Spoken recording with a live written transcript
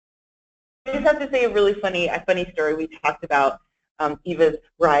just have to say a really funny story. We talked about Eva's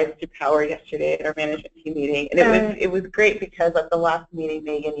rise to power yesterday at our management team meeting, and it was great because at the last meeting,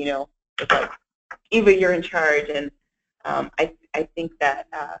 Megan, was like, Eva, you're in charge, and I think that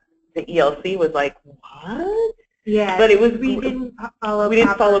the ELC was like, what? Yeah, but we didn't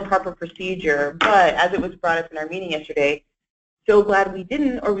follow proper procedure. But as it was brought up in our meeting yesterday, so glad we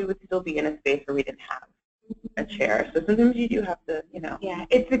didn't, or we would still be in a space where we didn't have a chair. So sometimes you do have to, Yeah,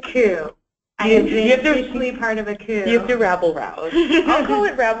 it's a coup. You have to officially part of a coup. You have to rabble-rouse. I'll call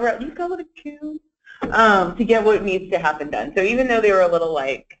it rabble-rouse. You call it a coup. To get what needs to happen done. So even though they were a little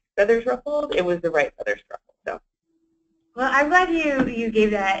like feathers ruffled, it was the right feathers ruffled. So. Well, I'm glad you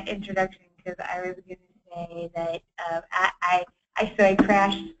gave that introduction because I was going to say that I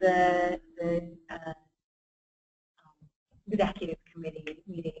crashed the executive committee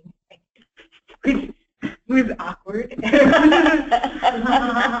meeting, which was awkward.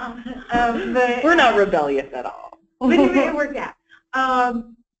 But we're not rebellious at all. But it worked out.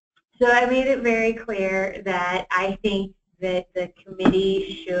 So I made it very clear that I think that the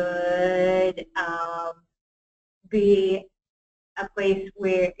committee should be a place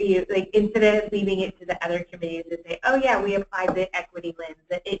where you, like, instead of leaving it to the other committees to say, oh yeah, we applied the equity lens,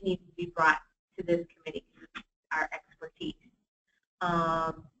 that it needs to be brought to this committee, our expertise.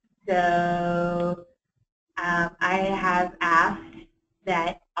 I have asked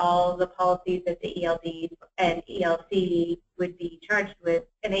that all the policies that the ELD and ELC would be charged with,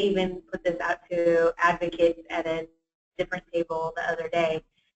 and I even put this out to advocates at a different table the other day,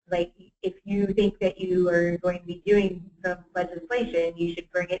 like, if you think that you are going to be doing some legislation, you should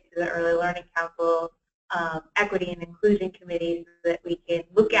bring it to the Early Learning Council Equity and Inclusion Committee so that we can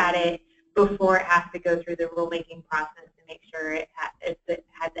look at it before it has to go through the rulemaking process to make sure it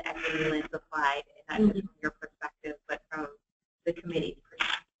had the equity lens applied, and not just from your perspective, but from the committee's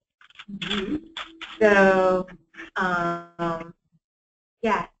perspective. So,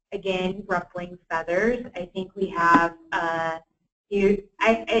 yeah, again, ruffling feathers. I think we have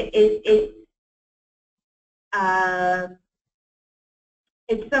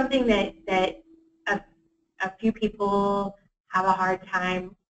it's something that a few people have a hard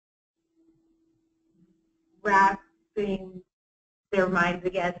time wrapping their minds, I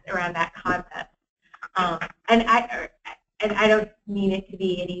guess, around that concept. And I don't mean it to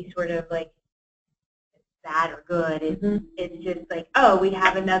be any sort of like bad or good. It's just like, oh, we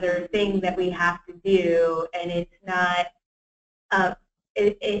have another thing that we have to do, and it's not.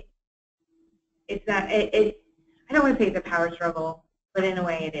 It's not. I don't want to say it's a power struggle, but in a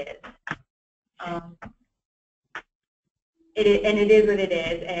way, it is. And it is what it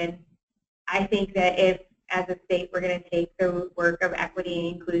is. And I think that if, as a state, we're going to take the work of equity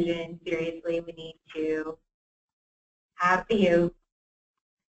and inclusion seriously, we need to have, say,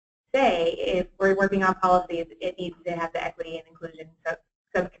 if we're working on policies, it needs to have the equity and inclusion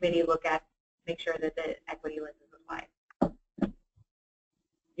subcommittee look at, make sure that the equity lens is applied.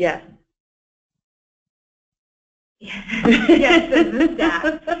 Yes. Yes, as the staff.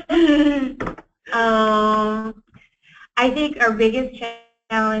 I think our biggest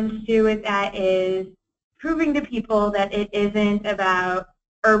challenge too with that is proving to people that it isn't about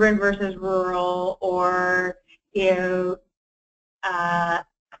urban versus rural, or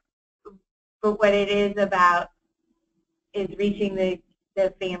but what it is about is reaching the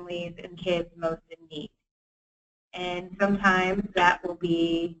families and kids most in need. And sometimes that will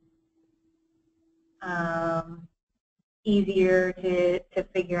be easier to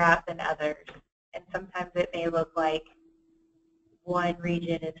figure out than others. And sometimes it may look like one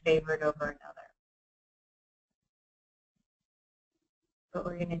region is favored over another. But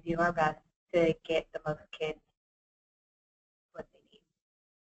we're going to do our best to get the most kids what they need.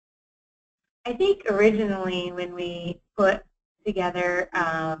 I think originally when we put together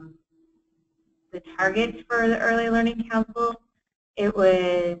the targets for the Early Learning Council, it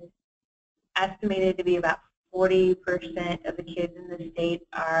was estimated to be about 40% of the kids in the state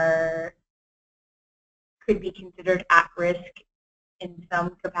could be considered at risk in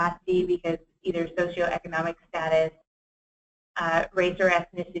some capacity because either socioeconomic status, race or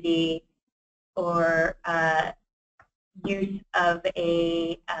ethnicity, or use of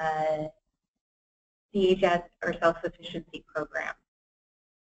a DHS or self-sufficiency program.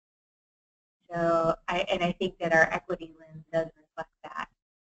 So, I think that our equity lens does reflect that.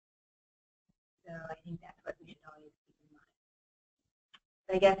 So I think that's what we should always keep in mind.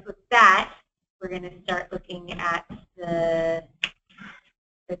 So I guess with that, we're going to start looking at the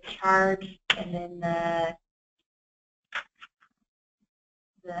charge and then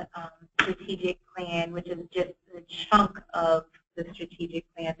the strategic plan, which is just the chunk of the strategic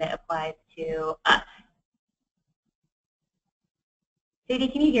plan that applies to us. Sadie,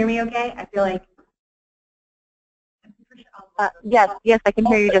 can you hear me okay? I feel like... Yes, I can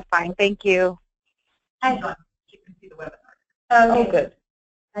hear you just fine. Thank you. Hi. You can see the webinar. Okay. Oh, good.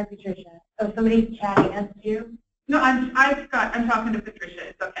 Hi, Patricia. Oh, somebody's chatting us too? No, I'm talking to Patricia.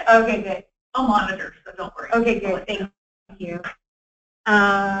 It's okay. Okay, good. I'll monitor, so don't worry. Okay, good. Thank you.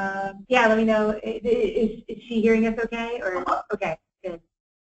 Yeah, let me know. Is she hearing us okay? Or okay, good.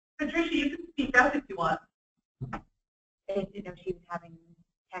 Patricia, you can speak out if you want. I didn't know she was having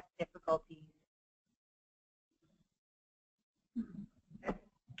tech difficulties.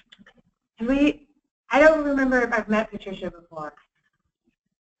 I don't remember if I've met Patricia before.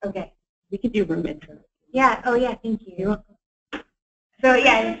 Okay. We could do room intro. Yeah. Oh, yeah. Thank you. So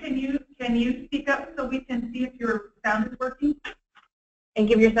yeah. Can you speak up so we can see if your sound is working? And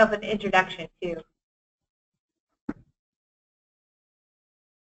give yourself an introduction too.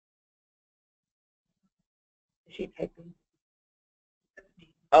 Is she typing?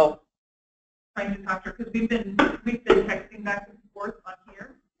 Oh. Trying to talk to her because we've been texting back and forth on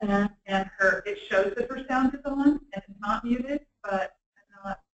here, and it shows that her sound is on and it's not muted, but I'm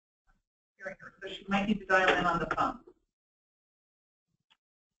not hearing her, so she might need to dial in on the phone.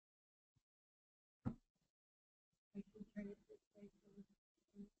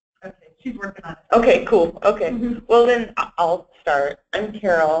 Okay, she's working on it. Okay, cool. Okay. Well, then I'll start. I'm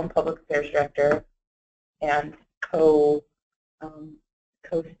Carol. I'm Public Affairs Director and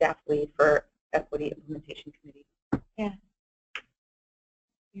co-staff lead for Equity Implementation Committee. Yeah.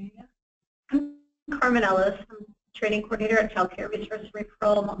 I'm Carmen Ellis. I'm Training Coordinator at Child Care Resource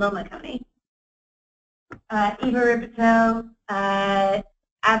Referral, Multnomah County. Eva Ripito,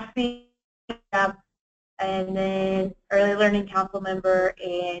 AFSCME, and then Early Learning Council member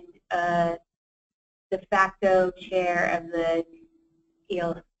and de facto chair of the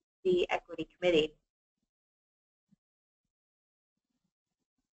ELC Equity Committee.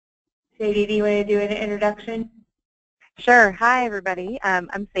 Sadie, do you want to do an introduction? Sure. Hi, everybody.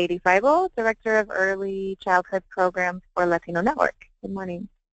 I'm Sadie Feibel, Director of Early Childhood Programs for Latino Network. Good morning.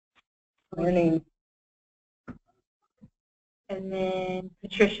 Good morning. And then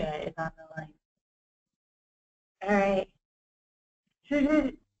Patricia is on the line. All right.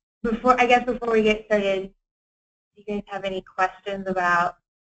 So before we get started, do you guys have any questions about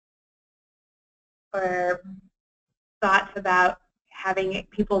or thoughts about having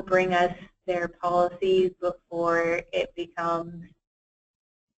people bring us their policies before it becomes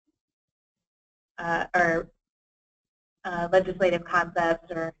legislative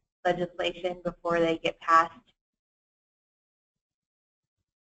concepts or legislation before they get passed?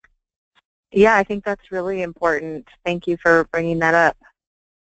 Yeah, I think that's really important. Thank you for bringing that up.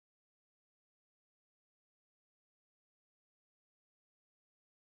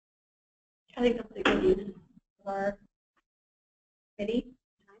 I think that's a good use of our committee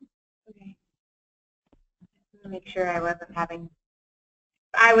time. Okay. Make sure I wasn't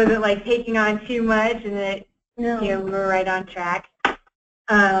like taking on too much and that we were right on track.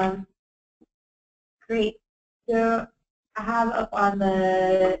 Great. So I have up on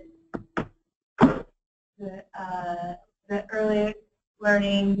the early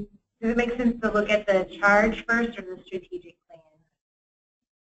learning. Does it make sense to look at the charge first or the strategic plan?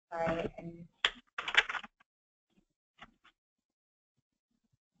 Sorry.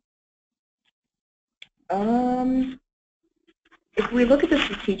 If we look at the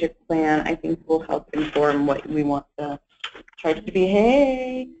strategic plan, I think will help inform what we want the charge to be.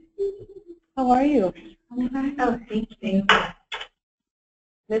 Hey, how are you? Oh, thank you.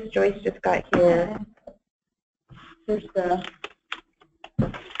 Miss Joyce just got here. Here's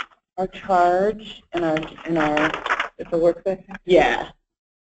our charge and it's a work session. Yeah.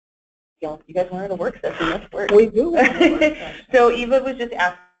 You guys wanted a work session. Let's work. We do. So Eva was just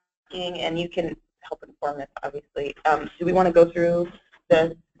asking, and you can help inform this, obviously. Do we want to go through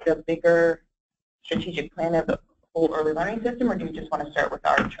the bigger strategic plan of the whole early learning system, or do you just want to start with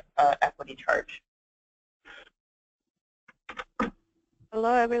our equity charge?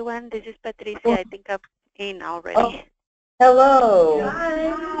 Hello, everyone. This is Patricia. I think I'm in already. Oh. Hello.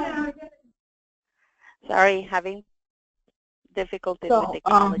 Hi. Sorry, having difficulties with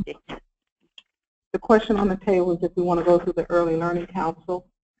technology. The question on the table is if we want to go through the Early Learning Council.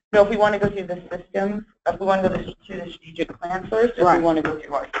 No, if we want to go through the system, if we want to go through the strategic plan first, or if we want to go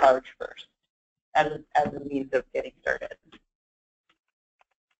through our charge first as a means of getting started.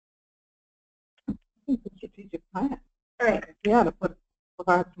 I think the strategic plan. All right. Yeah, to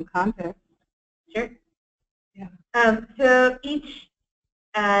provide some context. Sure. Yeah. So each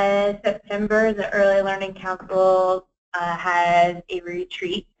September, the Early Learning Council has a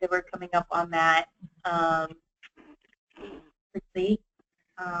retreat, so we're coming up on that quickly.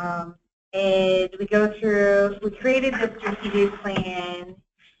 And we go through, we created the strategic plan.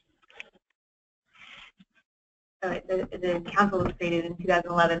 The council was created in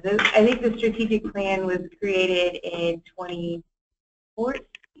 2011. So I think the strategic plan was created in 2014.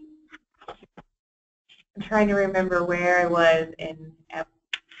 I'm trying to remember where I was in,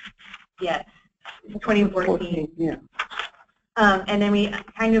 yes, 2014. Yeah. And then we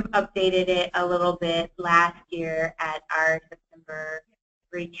kind of updated it a little bit last year at our September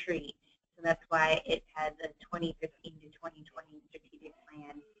retreat. So that's why it has a 2015 to 2020 strategic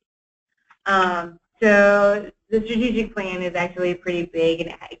plan. So the strategic plan is actually pretty big,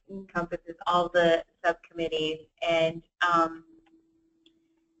 and it encompasses all the subcommittees. And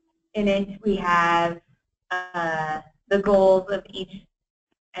in it we have the goals of each,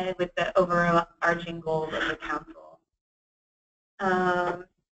 and with the overarching goals of the council.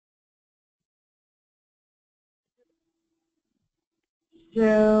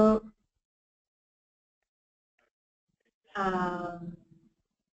 So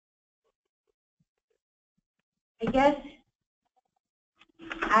I guess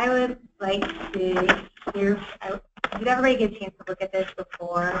I would like to hear, did everybody get a chance to look at this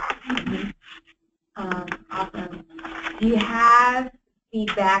before? Awesome. Do you have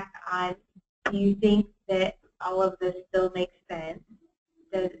feedback on, do you think that all of this still makes sense?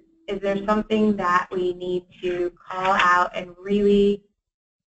 Is there something that we need to call out and really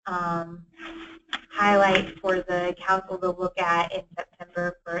highlight for the council to look at in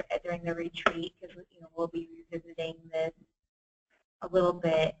September during the retreat? Because we'll be revisiting this a little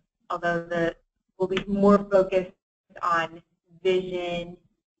bit, although we'll be more focused on vision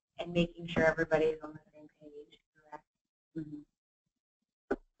and making sure everybody's on the same page, correct? Mm-hmm.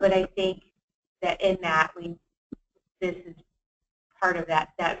 But I think that in that, this is part of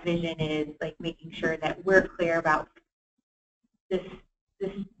that vision, is like making sure that we're clear about this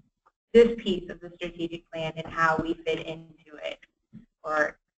piece of the strategic plan and how we fit into it,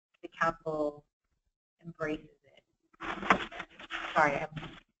 or the council embraces it. Sorry, I'm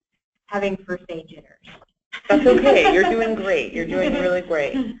having first aid jitters. That's okay. You're doing great. You're doing really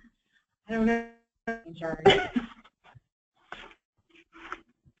great. I don't know. In charge.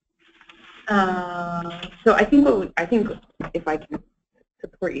 So I think if I can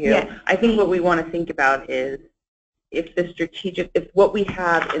support you, yes. I think what we want to think about is if what we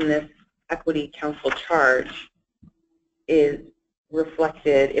have in this equity council charge is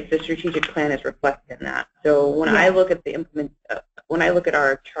reflected, if the strategic plan is reflected in that. So when I look at when I look at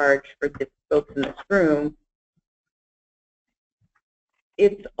our charge for the folks in this room,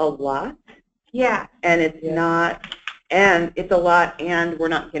 it's a lot. Yeah. And it's not, and it's a lot, and we're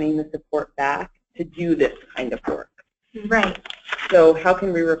not getting the support back to do this kind of work. Right. So how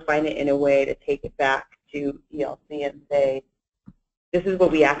can we refine it in a way to take it back to ELC and say, this is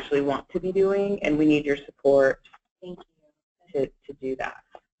what we actually want to be doing, and we need your support. Thank you. To do that.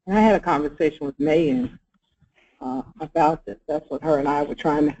 And I had a conversation with Megan about this. That's what her and I were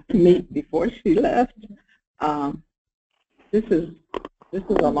trying to meet before she left. This is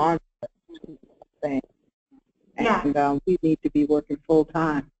a long thing, and we need to be working full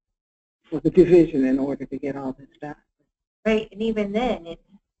time with the division in order to get all this done. Right, and even then, it's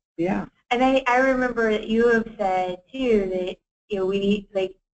yeah. And I remember that you have said too that we need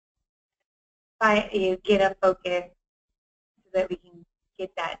get a focus so that we can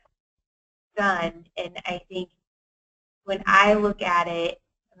get that done. And I think when I look at it,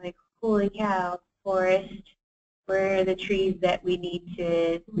 I'm like, holy cow, forest, where are the trees that we need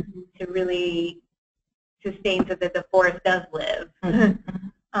to really sustain so that the forest does live?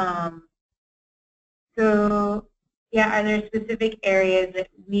 So yeah, are there specific areas that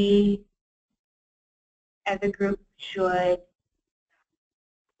we as a group should?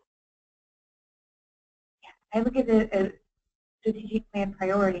 I look at the strategic plan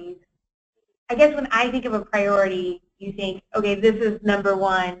priorities. I guess when I think of a priority, you think, okay, this is number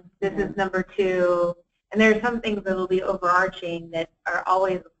one, this is number two, and there are some things that will be overarching that are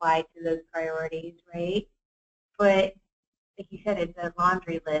always applied to those priorities, right? But like you said, it's a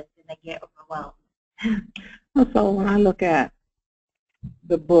laundry list and they get overwhelmed. So when I look at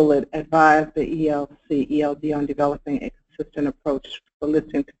the bullet, advise the ELD on developing a consistent approach for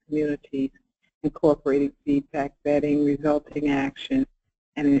listening to communities, incorporating feedback, vetting, resulting action,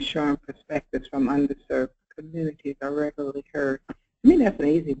 and ensuring perspectives from underserved communities are regularly heard. I mean, that's an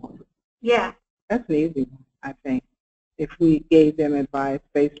easy one. Yeah. That's an easy one, I think. If we gave them advice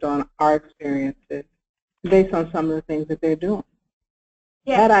based on our experiences, based on some of the things that they're doing.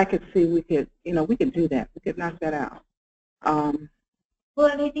 Yeah. That I could see we could do that. We could knock that out. Well,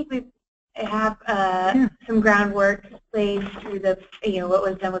 and I think we have Yeah. some groundwork laid through the, what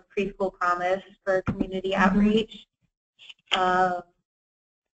was done with Preschool Promise for community outreach.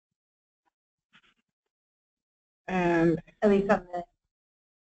 And At least on the,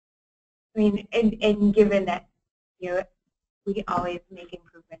 and given that, we always make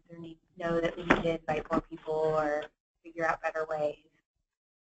improvements or know that we need to invite more people or figure out better ways.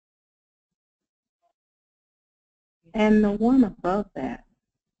 And the one above that,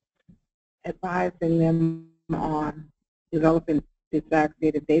 advising them on developing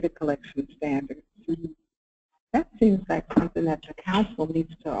disaggregated data collection standards. That seems like something that the council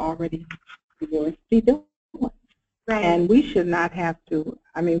needs to already be doing. Right. And we should not have to,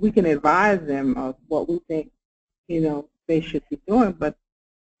 I mean, we can advise them of what we think, they should be doing, but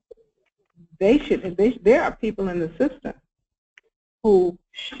there are people in the system who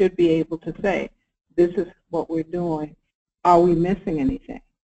should be able to say, this is what we're doing. Are we missing anything?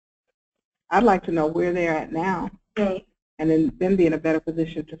 I'd like to know where they're at now, right. And then be in a better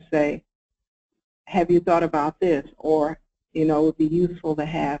position to say, have you thought about this? Or, it would be useful to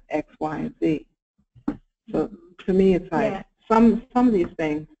have X, Y, and Z. So to me, it's like some of these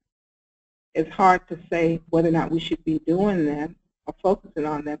things, it's hard to say whether or not we should be doing them or focusing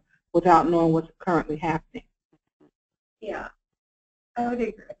on them without knowing what's currently happening. Yeah, I would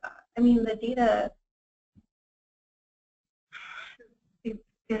agree with that. I mean, the data is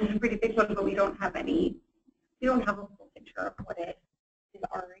a pretty big one, but we don't have a full picture of what it is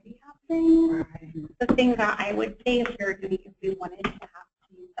already happening. Right. The thing that I would say if we wanted to have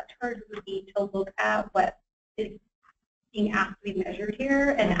to use that charge would be to look at what is being asked to be measured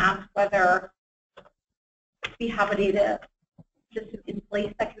here and ask whether we have a data system in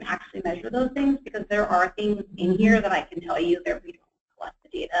place that can actually measure those things, because there are things in here that I can tell you that we don't collect the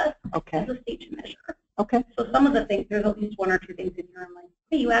data as a state to measure. Okay. So some of the things, there's at least one or two things in here I'm like,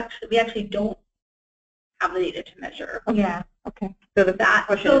 hey, we actually don't have the data to measure. Okay. Yeah. Okay. So the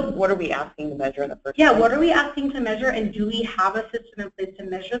question is, what are we asking to measure in the first place? Yeah, what are we asking to measure, and do we have a system in place to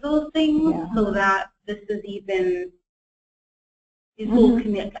measure those things so that this is even, these goals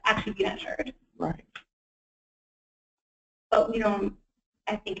can actually be measured? Right. But we don't,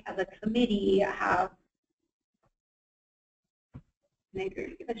 I think as a committie, have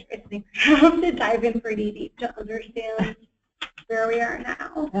to dive in pretty deep to understand where we are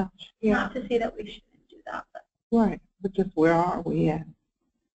now. Yeah. Not to say that we shouldn't do that, but Right. But just where are we at?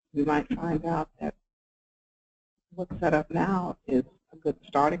 We might find out that what's set up now is a good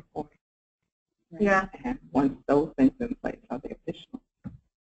starting point. Right? Yeah. And once those things in place, are they official?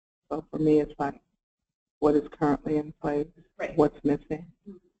 So for me, it's like, what is currently in place? Right. What's missing?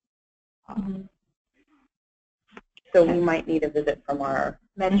 So we might need a visit from our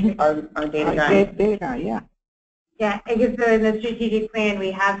metric. our data guy. Data guy, yeah. Yeah, I guess in the strategic plan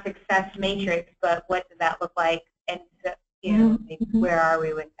we have success matrix, but what does that look like? And maybe where are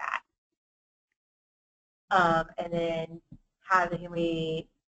we with that? And then how can we?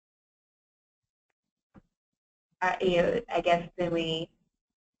 I guess then we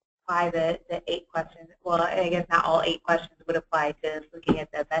apply the 8 questions. Well, I guess not all 8 questions would apply to looking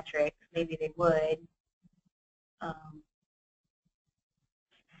at the metrics. Maybe they would.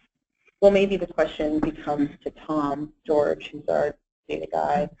 Well, maybe the question becomes to Tom George, who's our data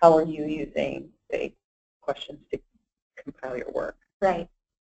guy. How are you using the 8 questions to compile your work? Right.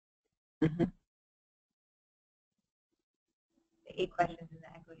 The 8 questions in the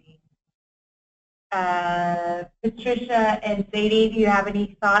equity. Patricia and Sadie, do you have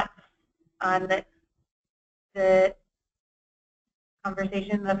any thoughts on the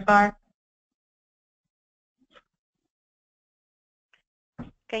conversation thus far?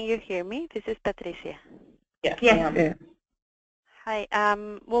 Can you hear me? This is Patricia. Yes. Yes. Hi.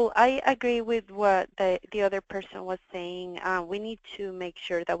 Well, I agree with what the other person was saying. We need to make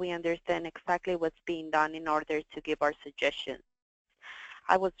sure that we understand exactly what's being done in order to give our suggestions.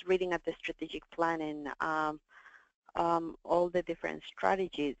 I was reading at the strategic plan and all the different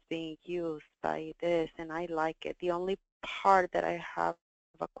strategies being used by this, and I like it. The only part that I have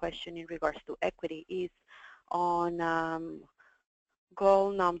a question in regards to equity is on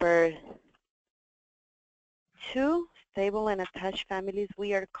goal number 2, stable and attached families.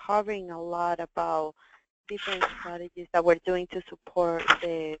 We are covering a lot about different strategies that we're doing to support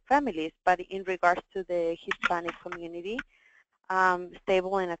the families, but in regards to the Hispanic community,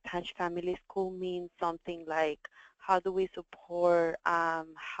 stable and attached families could mean something like, how do we support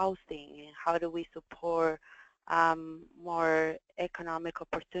housing, and how do we support more economic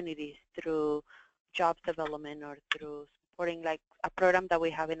opportunities through job development or through supporting, like a program that we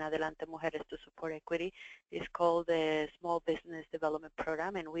have in Adelante Mujeres to support equity. It's called the Small Business Development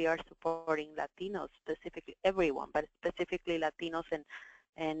Program, and we are supporting Latinos, specifically everyone, but specifically Latinos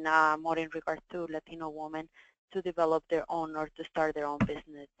and more in regards to Latino women to develop their own or to start their own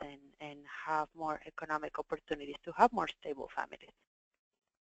business and have more economic opportunities to have more stable families.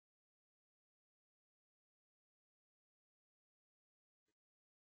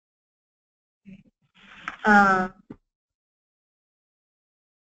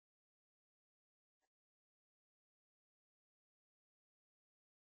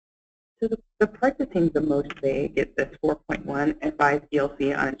 So the part that seems the most vague is this 4.1, advise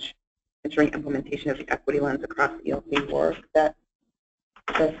ELC on ensuring implementation of the equity lens across ELC work. That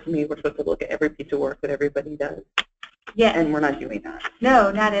says to me we're supposed to look at every piece of work that everybody does. Yeah. And we're not doing that.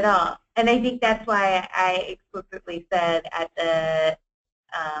 No, not at all. And I think that's why I explicitly said at the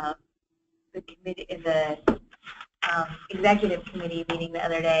committee, the executive committee meeting the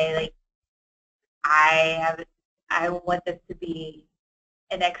other day, like I want this to be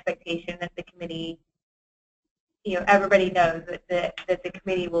an expectation that the committee, everybody knows that the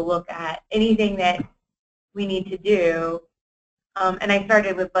committee will look at anything that we need to do. And I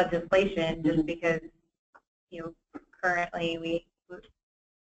started with legislation just because, currently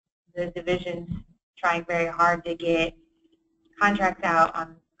the division's trying very hard to get contracts out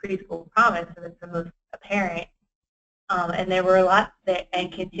on preschool promise, so that's the most apparent. And there were lots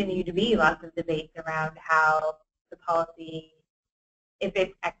and continue to be lots of debates around how the policy, if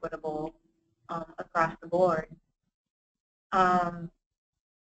it's equitable across the board. So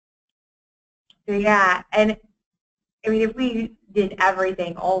yeah, and I mean, if we did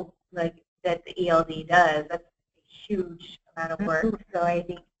everything all like that the ELD does, that's a huge amount of work. So I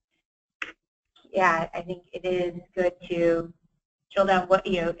think, yeah, I think it is good to drill down what,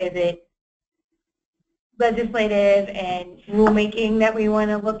 is it legislative and rulemaking that we want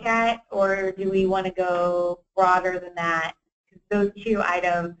to look at, or do we want to go broader than that? Because those two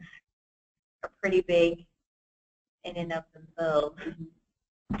items are pretty big in and of themselves.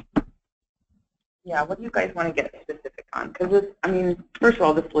 Yeah, what do you guys want to get specific on? Because I mean, first of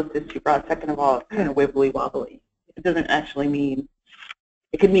all, this list is too broad. Second of all, it's kind of wibbly wobbly. It doesn't actually mean,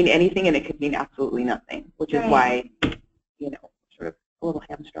 it could mean anything and it could mean absolutely nothing, which is why, sort of a little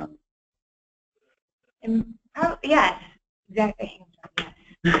hamstrung. And yes, exactly.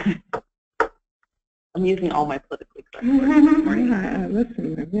 Yes. I'm using all my politically correct words this morning.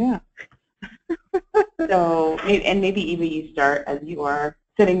 Listen, yeah. So, and maybe Eva, you start as you are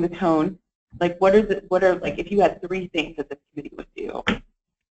setting the tone. Like, what are like, if you had 3 things that the committee would do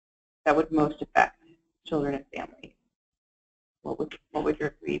that would most affect children and families, what would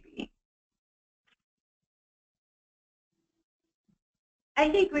your 3 be? I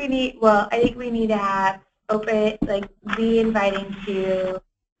think we need to have open, like, be inviting to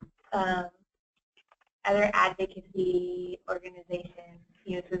other advocacy organizations,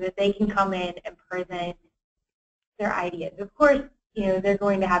 so that they can come in and present their ideas. Of course, they're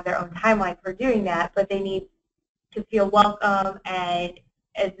going to have their own timeline for doing that, but they need to feel welcome, and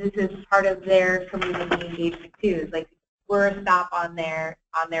as this is part of their community engagement too. It's like we're a stop on their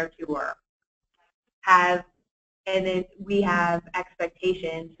tour. And then we have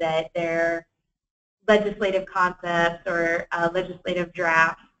expectations that their legislative concepts or legislative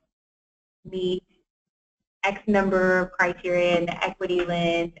drafts meet X number of criteria in the equity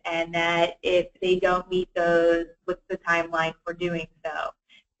lens, and that if they don't meet those, what's the timeline for doing so?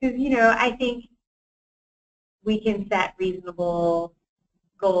 Because, I think we can set reasonable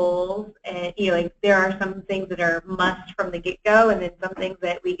goals, and, like there are some things that are must from the get-go, and then some things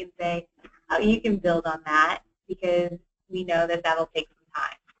that we can say, oh, you can build on that, because we know that that'll take some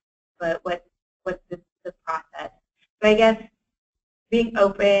time. But what's the process? So I guess being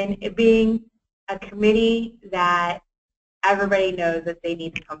open, being a committee that everybody knows that they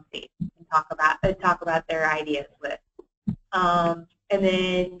need to come see and talk about their ideas with, and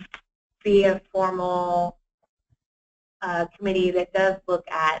then be a formal committee that does look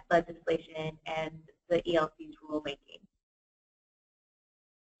at legislation and the ELC's rulemaking.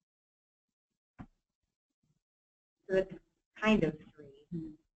 So it's kind of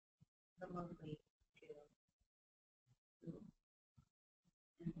 3, but mostly 2.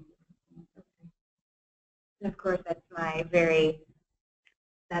 And of course, that's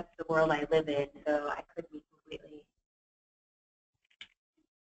the world I live in, so I could be completely.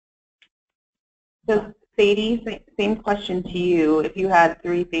 So Sadie, same question to you. If you had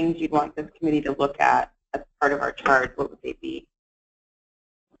 3 things you'd want this committee to look at as part of our charge, what would they be?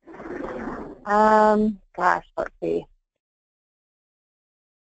 Gosh, let's see.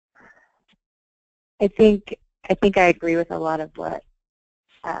 I think I think I agree with a lot of what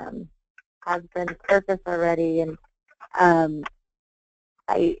has been surfaced already, and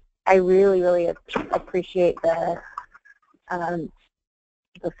I really appreciate the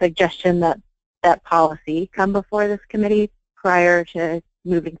suggestion that that policy come before this committee prior to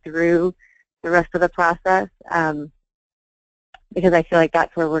moving through the rest of the process, because I feel like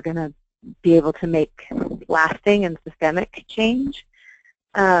that's where we're going to be able to make lasting and systemic change.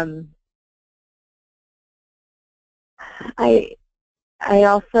 I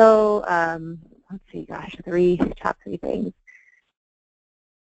also, let's see, gosh, top three things.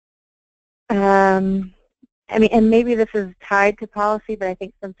 I mean, and maybe this is tied to policy, but I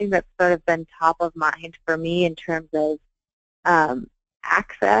think something that's sort of been top of mind for me in terms of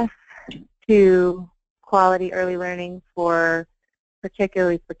access to quality early learning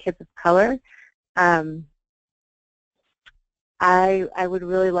particularly for kids of color. I would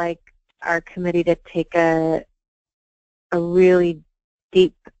really like our committee to take a really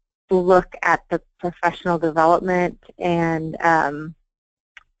deep look at the professional development and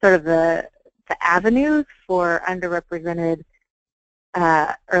sort of the avenues for underrepresented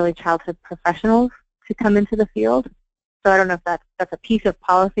early childhood professionals to come into the field. So I don't know if that's a piece of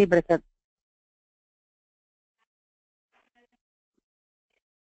policy, but it's a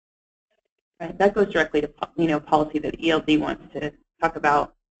right. That goes directly to policy that ELD wants to talk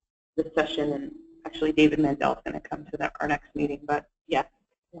about this session, and actually David Mandel's going to come to our next meeting. But yeah.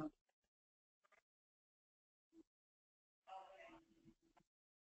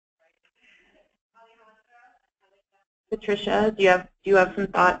 Patricia, do you have some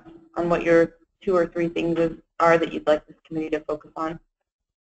thoughts on what your 2 or 3 things are that you'd like this committee to focus on?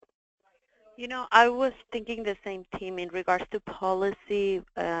 You know, I was thinking the same theme in regards to policy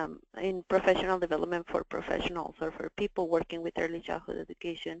in professional development for professionals or for people working with early childhood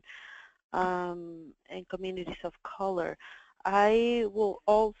education and communities of color. I will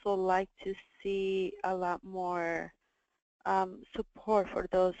also like to see a lot more support for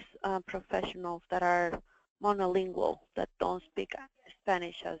those professionals that are monolingual, that don't speak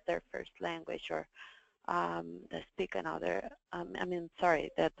Spanish as their first language, or that speak another,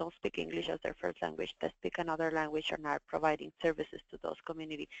 that don't speak English as their first language, that speak another language and are providing services to those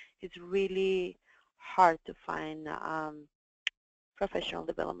communities. It's really hard to find professional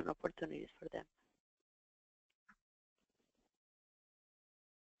development opportunities for them.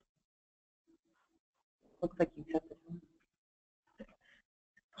 Looks like you have this one.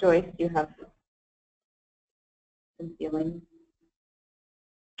 Joyce, do you have some feelings?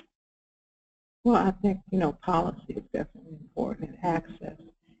 Well, I think, policy is definitely important, and access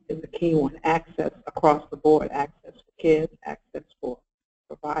is a key one. Access across the board, access for kids, access for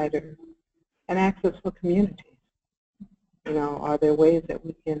providers, and access for communities. Are there ways that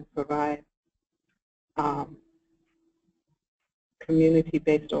we can provide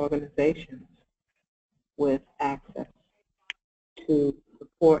community-based organizations with access to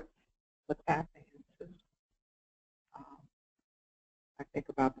support what's happening in the system? I think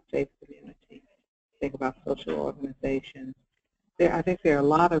about the safe community. Think about social organizations. I think there are a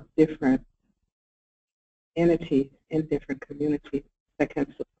lot of different entities in different communities that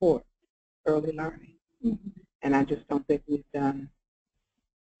can support early learning. Mm-hmm. And I just don't think we've done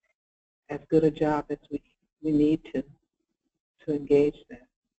as good a job as we need to engage them.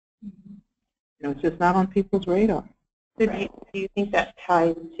 Mm-hmm. It's just not on people's radar. So do you think that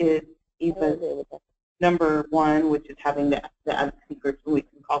ties to even number 1, which is having the advocacy groups, and we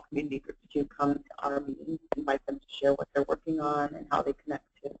can call community groups to come to our meetings, invite them to share what they're working on and how they connect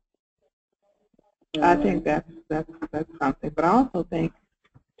to? I think that's something, but I also think,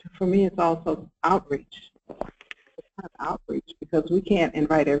 for me, it's also outreach. It's kind of outreach, because we can't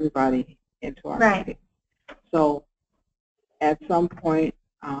invite everybody into our meeting. So at some point,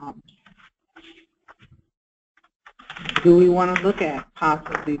 do we want to look at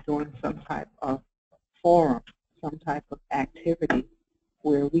possibly doing some type of forum, some type of activity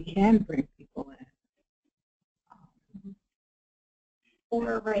where we can bring people in?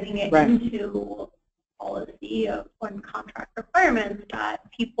 Or writing it into policy and contract requirements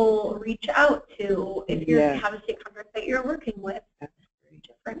that people reach out to if you have a state contract that you're working with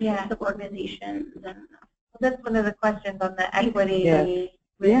different types of organizations. And that's one of the questions on the equity.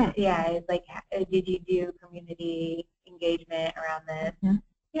 It's like, did you do community engagement around this? Mm-hmm.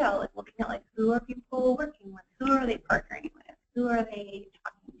 Yeah, like looking at like who are people working with, who are they partnering with, who are they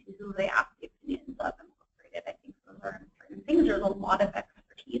talking to, who are they asking opinions of incorporated. I think those are important things. There's a lot of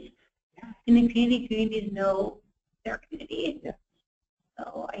expertise in the community. Communities know their community. Yeah.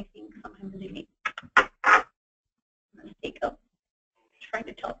 So I think sometimes they make the mistake of trying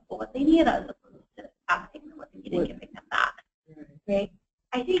to tell people what they need as opposed to asking them what they and giving them that. Right.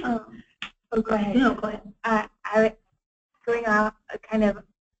 I think. Oh, go ahead. No, go ahead. I going off kind of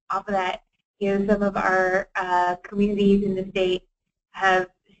off of that. Some of our communities in the state have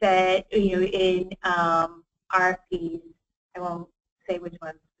said, in RFPs, I won't say which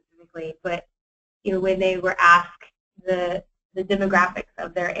ones specifically, but when they were asked the demographics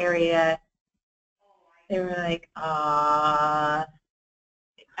of their area, they were like, I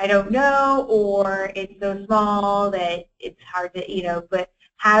don't know, or it's so small that it's hard to, but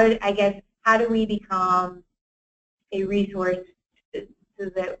how do we become a resource so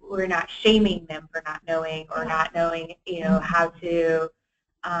that we're not shaming them for not knowing or not knowing, how to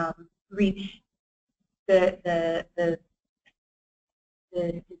reach the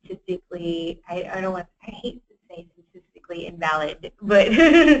statistically, I hate to say statistically invalid, but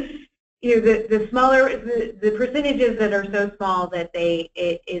the smaller, the percentages that are so small that they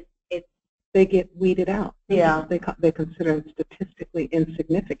get weeded out. Yeah. They consider them statistically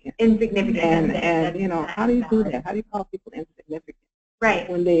insignificant. Insignificant. And how do you do that? How do you call people insignificant? Right.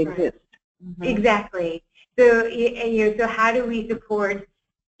 When they exist. Mm-hmm. Exactly. So so how do we support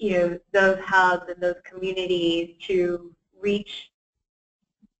those hubs and those communities to reach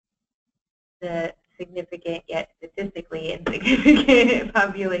the significant yet statistically insignificant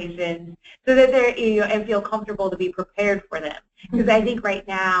populations, so that they're and feel comfortable to be prepared for them? Because I think right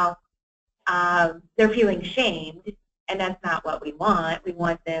now they're feeling shamed, and that's not what we want. We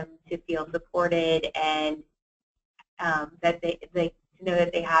want them to feel supported and that they to know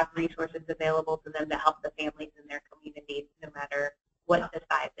that they have resources available to them to help the families in their communities, no matter what the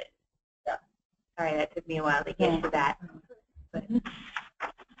size is. So, sorry, that took me a while to get to that. But,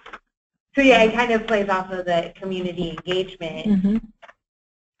 so yeah, it kind of plays off of the community engagement. Mm-hmm.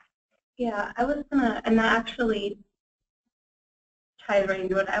 Yeah, I was gonna, and that actually ties right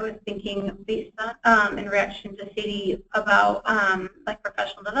into what I was thinking based on in reaction to Sadie about like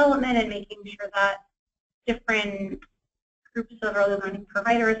professional development and making sure that different groups of early learning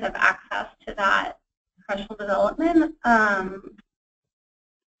providers have access to that professional development.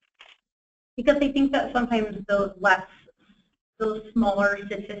 Because I think that sometimes those smaller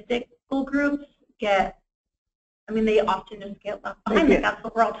statistical groups get, they often just get left behind. Like that's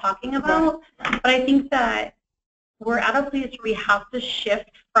what we're all talking about. But I think that we're at a place where we have to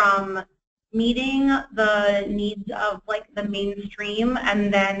shift from meeting the needs of like the mainstream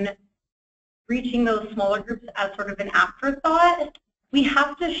and then reaching those smaller groups as sort of an afterthought. We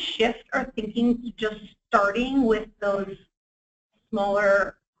have to shift our thinking to just starting with those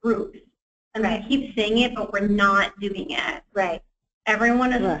smaller groups. And I keep saying it, but we're not doing it. Right.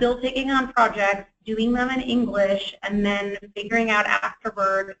 Everyone is still taking on projects, doing them in English, and then figuring out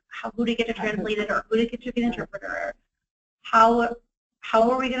afterward who to get to translate it or who to get to be an interpreter. How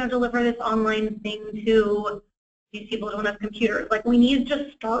are we going to deliver this online thing to these people who don't have computers? Like, we need to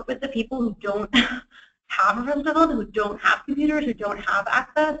just start with the people who don't have professional development, who don't have computers, who don't have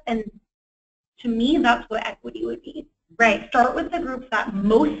access. And to me, that's what equity would be. Right. Start with the groups that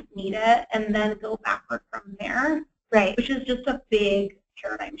most need it and then go backward from there. Right. Which is just a big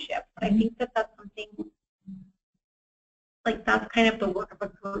paradigm shift. But I think that that's something, like, that's kind of the work of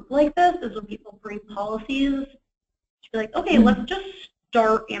a group like this, is when people bring policies to be like, okay, let's just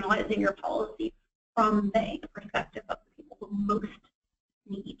start analyzing your policy from the perspective of the people who most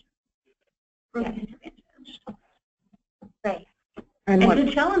need really disadvantaged. Right. And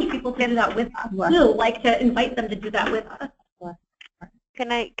to challenge people to do that with us, too, like to invite them to do that with us.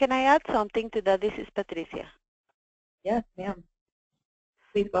 Can I add something to that? This is Patricia. Yes, ma'am.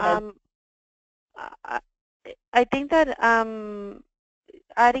 Please go ahead. I think that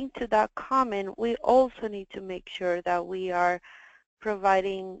adding to that comment, we also need to make sure that we are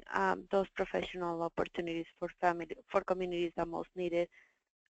providing those professional opportunities for communities that most need it,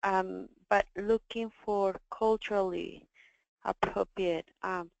 but looking for culturally appropriate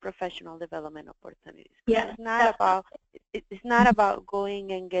professional development opportunities. Yeah, it's not about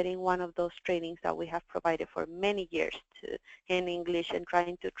going and getting one of those trainings that we have provided for many years in English and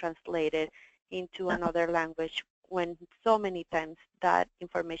trying to translate it into another language when so many times that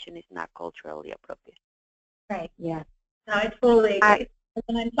information is not culturally appropriate. Right. Yeah. No, I totally agree.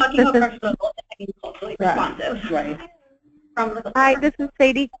 When I'm talking about professional development, I mean culturally responsive. Right. Hi, this is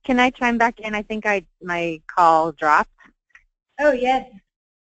Sadie. Can I chime back in? I think my call dropped. Oh, yes.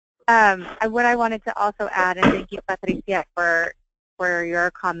 What I wanted to also add, and thank you, Patricia, for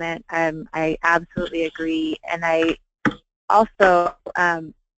your comment. I absolutely agree, and I also,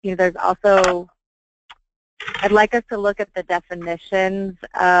 there's also, I'd like us to look at the definitions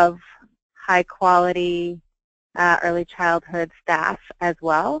of high quality early childhood staff as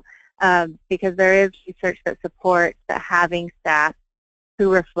well. because there is research that supports that having staff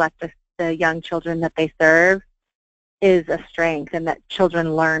who reflect the young children that they serve is a strength, and that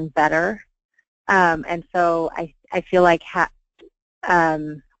children learn better. And so I feel like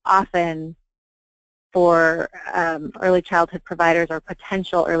often for early childhood providers or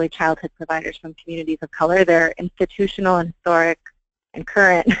potential early childhood providers from communities of color, there are institutional and historic and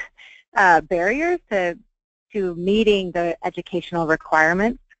current barriers to meeting the educational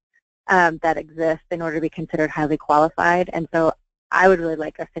requirements that exist in order to be considered highly qualified. And so I would really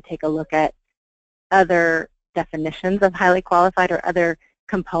like us to take a look at other definitions of highly qualified or other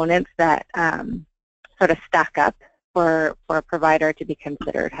components that sort of stack up for a provider to be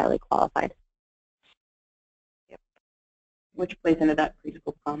considered highly qualified. Which plays into that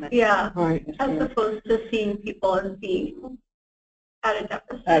preschool comment. Yeah, Right. as opposed to seeing people as being at a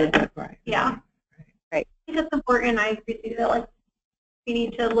deficit. Right. Yeah. Right. I think it's important. I agree with you that like we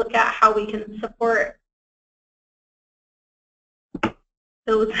need to look at how we can support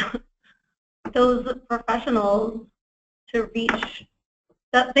those professionals to reach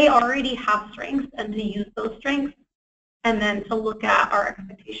that they already have strengths and to use those strengths, and then to look at our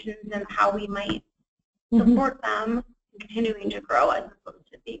expectations and how we might support them continuing to grow as opposed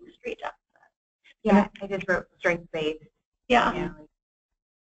to being straight deficit. Yeah, I just wrote strength-based. Yeah. Yeah.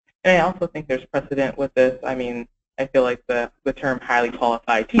 And I also think there's precedent with this. I mean, I feel like the term highly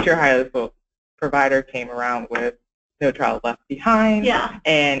qualified teacher, highly qualified provider came around with No Child Left Behind. Yeah.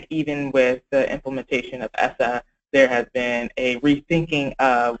 And even with the implementation of ESSA, there has been a rethinking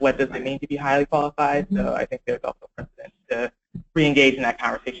of what does it mean to be highly qualified. So I think there's also precedent to re-engage in that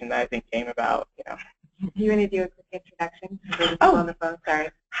conversation that I think came about, you know. Do you want to do a quick introduction? Oh. On the phone, sorry.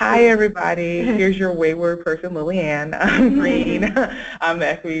 Hi, everybody. Here's your wayward person, Lillian. I'm Green. I'm the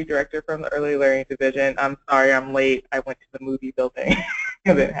Equity Director from the Early Learning Division. I'm sorry I'm late. I went to the movie building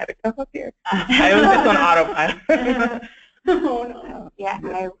and then had to come up here. I was just on autopilot. Oh no. Yeah,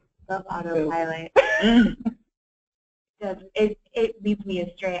 I love autopilot. It leads me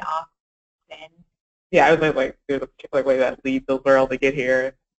astray often. Yeah, I was like there's a particular way that leads the girl to get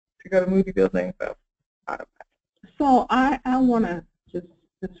here to go to the movie building, so autopilot. So I want to just,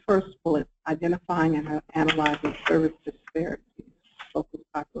 this first bullet, identifying and analyzing service disparities, local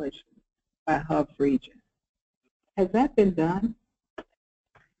population by hubs region. Has that been done?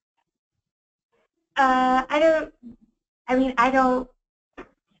 I don't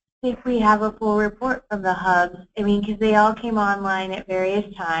think we have a full report from the hubs. I mean, because they all came online at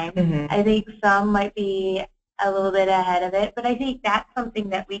various times. I think some might be a little bit ahead of it, but I think that's something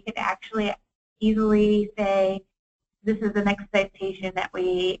that we could actually easily say, this is an expectation that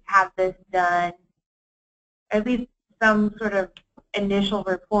we have this done, at least some sort of initial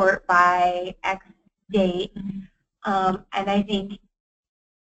report by X date. And I think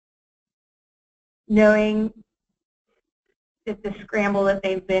knowing that the scramble that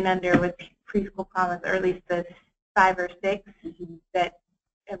they've been under with Preschool Promise, or at least the 5 or 6 that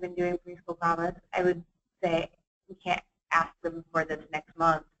have been doing Preschool Promise, I would say we can't ask them for this next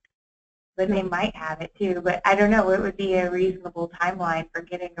month. But they might have it too. But I don't know. It would be a reasonable timeline for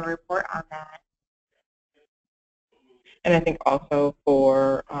getting a report on that. And I think also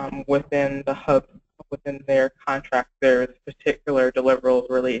for within the hub, within their contract, there's particular deliverables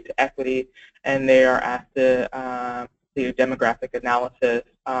related to equity, and they are asked to do a demographic analysis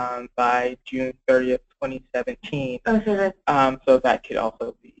by June 30th, 2017. Oh, So that could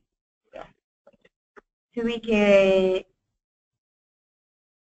also be, yeah. So we could.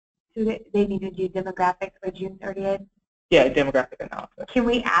 So they need to do demographics by June 30th? Yeah, demographic analysis. Can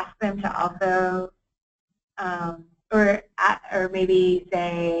we ask them to also, or maybe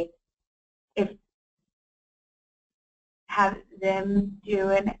say, have them do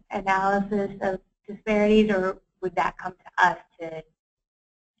an analysis of disparities, or would that come to us to,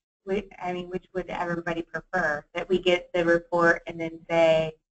 I mean, which would everybody prefer? That we get the report and then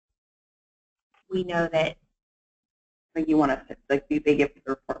say, we know that. Like you want to, like they give the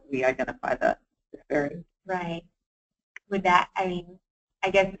report, we identify the disparity. Right. Would that, I mean, I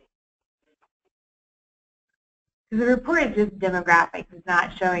guess, because the report is just demographics. It's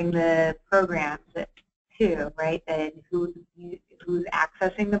not showing the programs too, right? And who's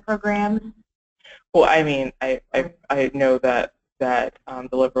accessing the programs. Well, I mean, I know that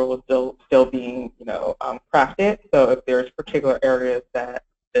deliverable is still being, crafted. So if there's particular areas that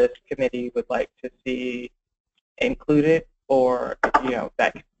this committee would like to see included, or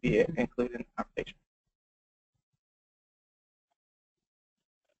that could be included in the conversation.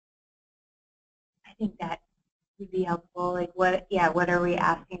 I think that would be helpful. Like what are we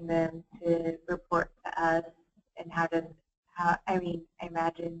asking them to report to us, and I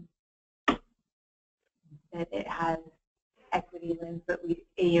imagine that it has equity lens, but we,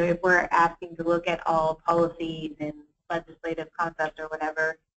 if we're asking to look at all policies and legislative concepts or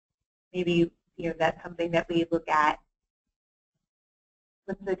whatever, maybe that's something that we look at.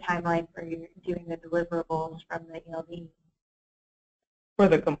 What's the timeline for doing the deliverables from the ELD? For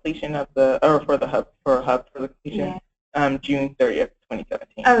the completion of for the completion, June 30th,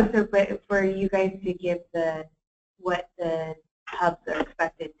 2017. Oh, so but for you guys to give what the hubs are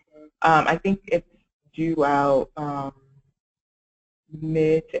expected to. I think it's due out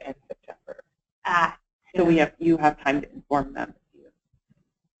mid to end September. So you have time to inform them.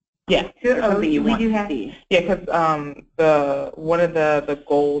 Yeah. Something you want to see. Yeah, because one of the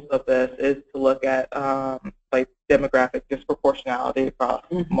goals of this is to look at like demographic disproportionality across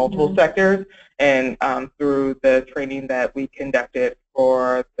multiple sectors, and through the training that we conducted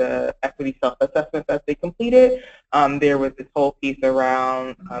for the equity self-assessment that they completed, there was this whole piece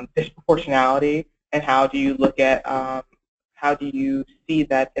around disproportionality and how do you look at how do you see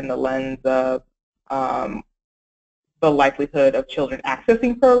that in the lens of the likelihood of children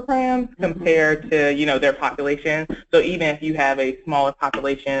accessing programs compared to, their population. So even if you have a smaller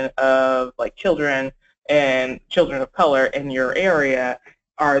population of like children and children of color in your area,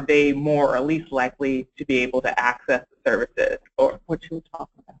 are they more or least likely to be able to access the services? Or what you were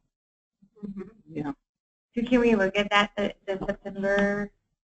talking about. Yeah. So can we look at that the September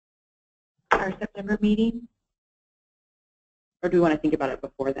meeting? Or do we want to think about it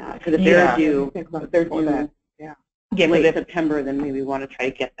before that? Because if they're due, late September, then maybe we want to try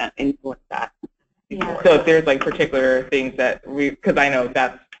to get that, influence that. Yeah. So if there's like particular things that because I know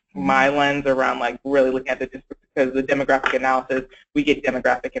that's my lens around like really looking at because the demographic analysis, we get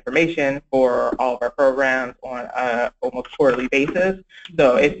demographic information for all of our programs on a almost quarterly basis.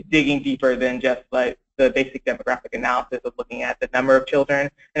 So it's digging deeper than just like the basic demographic analysis of looking at the number of children,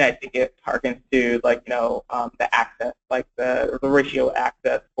 and I think it harkens to like the access, like the ratio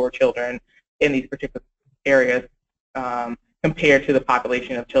access for children in these particular areas compared to the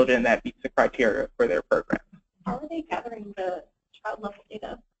population of children that meets the criteria for their program. How are they gathering the child level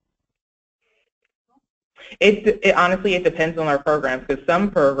data? It honestly, it depends on our programs, because some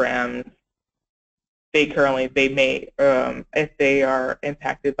programs, they may, if they are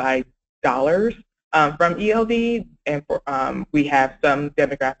impacted by dollars from ELD, and for, we have some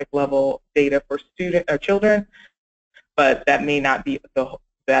demographic level data for children, but that may not be the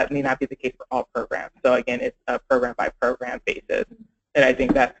case for all programs. So again, it's a program by program basis, and I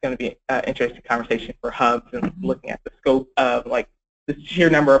think that's going to be an interesting conversation for hubs and looking at the scope of like the sheer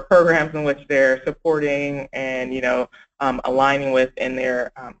number of programs in which they're supporting and aligning with in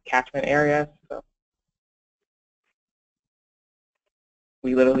their catchment areas. So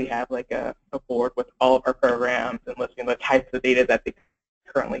we literally have like a board with all of our programs and listing the types of data that they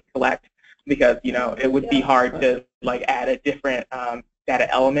currently collect, because it would be hard to like add a different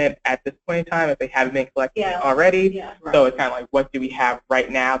data element at this point in time if they haven't been collecting already. Yeah. Right. So it's kind of like, what do we have right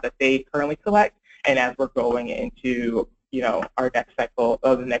now that they currently collect? And as we're going into our next cycle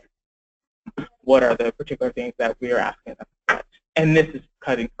of the next, what are the particular things that we are asking them to collect? And this is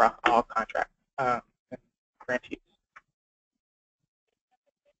cutting across all contracts and grantees.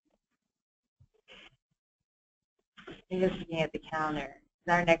 I'm just looking at the calendar.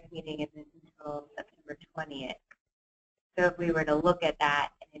 Our next meeting isn't until September 20th. So if we were to look at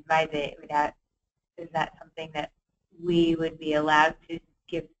that and advise it, is that something that we would be allowed to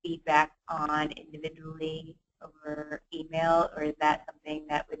give feedback on individually over email, or is that something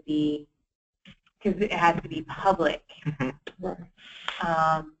that would be, because it has to be public? Right.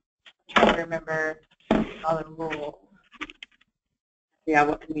 I'm trying to remember all the rules. Yeah,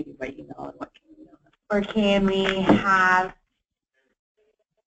 what can we do by email and what can we do? Or can we have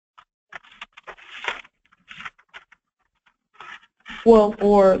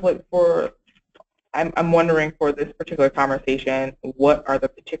I'm wondering for this particular conversation, what are the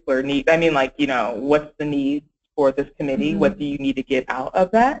particular needs? I mean, like, what's the need for this committee? What do you need to get out of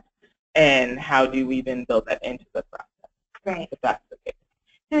that? And how do we then build that into the process? Right. If that's the case.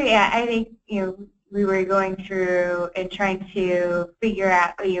 So yeah, I think, we were going through and trying to figure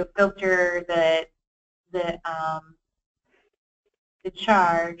out, filter the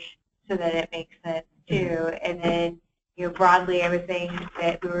charge so that it makes sense too. And then, broadly, I was saying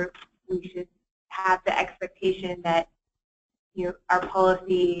that we should have the expectation that our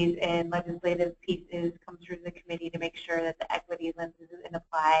policies and legislative pieces come through the committee to make sure that the equity lens is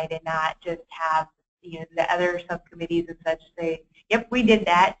applied, and not just have the other subcommittees and such say, yep, we did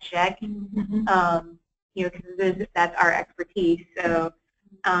that, check. Because that's our expertise. So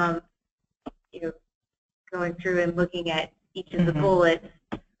going through and looking at each of the bullets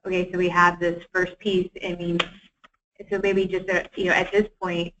okay, so we have this first piece. I mean, so maybe just at this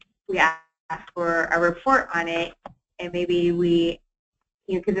point we ask for a report on it, and maybe we,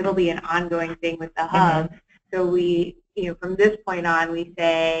 because it'll be an ongoing thing with the hub. So we, from this point on, we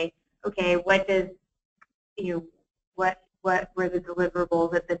say, okay, what does, what were the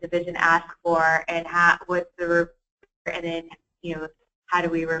deliverables that the division asked for, and what's the, and then, how do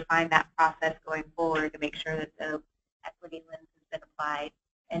we refine that process going forward to make sure that the equity lens has been applied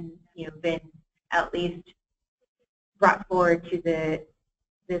and, been at least brought forward to this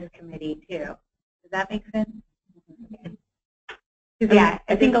committee too. Does that make sense? Yeah,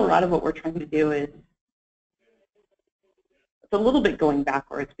 I think a lot of what we're trying to do is it's a little bit going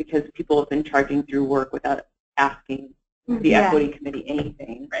backwards because people have been charging through work without asking the equity committee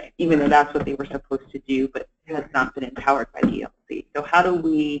anything, right? Even though that's what they were supposed to do, but has not been empowered by the ELC. So how do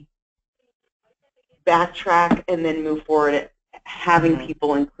we backtrack and then move forward at having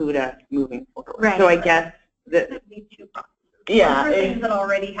people include us moving forward? Right. So I guess that two processes. Yeah, one for things that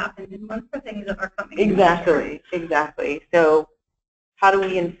already happened and one for things that are coming. Exactly. So how do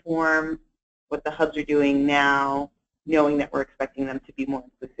we inform what the hubs are doing now, knowing that we're expecting them to be more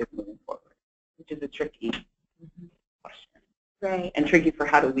inclusive moving forward, which is a tricky question. Right. And tricky for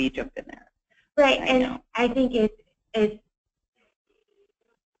how do we jump in there. Right, and I think it's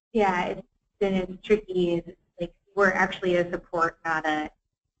tricky is like we're actually a support, not a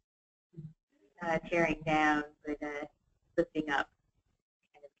tearing down, but a lifting up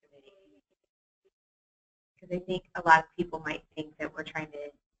kind of committee. Because I think a lot of people might think that we're trying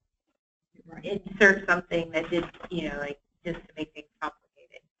to insert something that did, like just to make things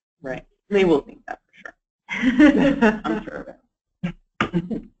complicated. Right. They will think that for sure. I'm sure of it.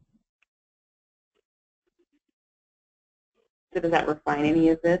 So does that refine any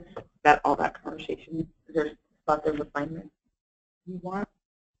of this? That all that conversation? Is there spots of refinement you want?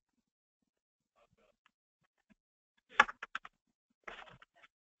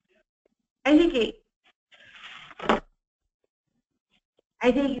 I think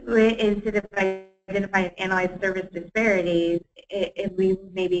instead of identifying and analyze service disparities, if we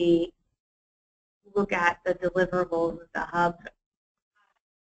maybe look at the deliverables that the hubs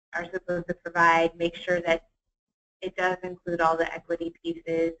are supposed to provide, make sure that it does include all the equity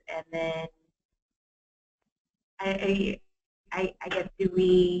pieces, and then I guess, do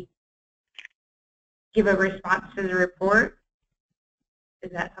we give a response to the report?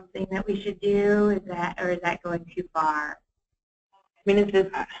 Is that something that we should do? Or is that going too far? I mean, is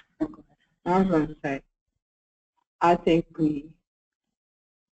this? I was going to say, I think we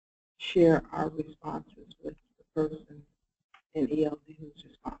share our responses with the person in ELD who's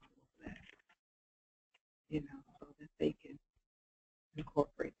responsible for that, so that they can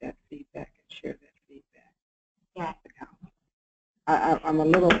incorporate that feedback and share that feedback. Yeah. With the council. I'm a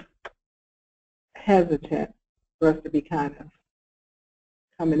little hesitant for us to be kind of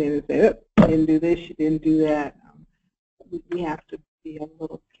coming in and say, oh, you didn't do this, you didn't do that. We have to be a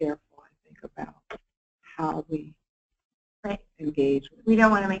little careful, I think, about how we engage with. We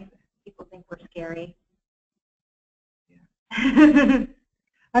don't want to make people think we're scary. Yeah.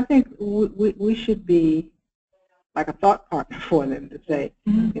 I think we should be like a thought partner for them to say,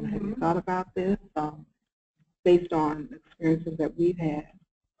 have you thought about this? Based on experiences that we've had,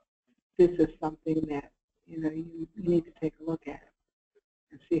 this is something that you need to take a look at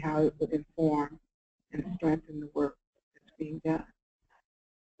and see how it would inform and strengthen the work that's being done.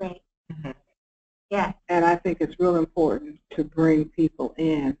 Right. Yeah. And I think it's real important to bring people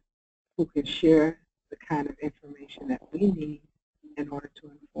in who can share the kind of information that we need in order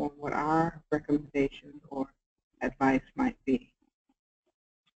to inform what our recommendations or advice might be.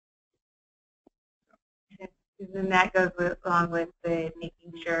 And that goes along with the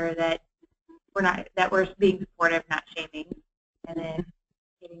making sure that we're being supportive, not shaming, and then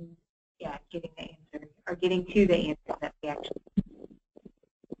getting the answer or getting to the answer that we actually.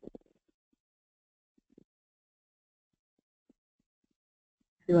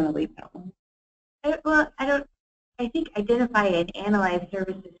 You want to leave that one? I think identify and analyze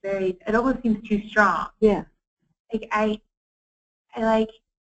service disparities. It almost seems too strong. Yeah. Like I like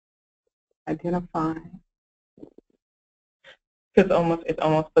identify. Because it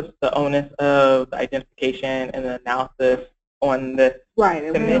almost puts the onus of the identification and the analysis on this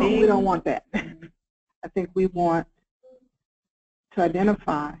committee. We don't want that. I think we want to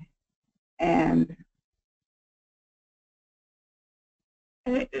identify and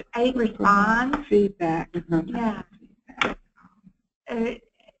respond. Feedback. Yeah.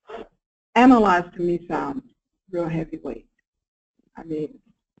 Analyze to me sounds real heavyweight. I mean,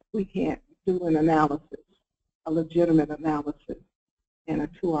 we can't do an analysis, a legitimate analysis, in a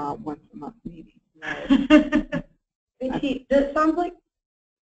 2-hour once-a-month meeting. It sounds like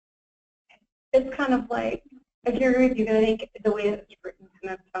it's kind of like, I agree with you, but I think the way that it's written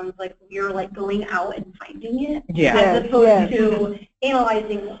kind of sounds like you're like going out and finding it, Yeah. as opposed to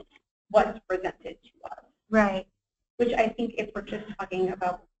analyzing what's presented to us. Right. Which I think if we're just talking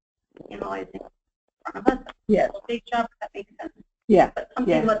about analyzing in front of us, Yes. that's a big job, that makes sense. Yeah. But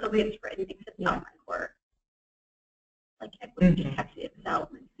something Yeah. about the way it's written makes it sound like we're like equity, capacity,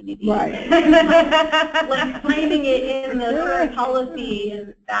 development, community. Right. Like finding it in the current policy,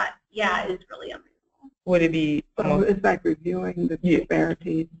 and that, yeah, is really amazing. Would it be So almost, it's like reviewing the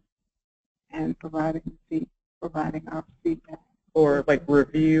disparities and providing our feedback. or like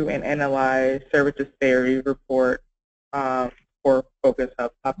review and analyze service disparity report for focus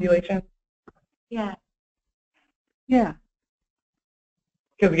of population? Yeah. Yeah.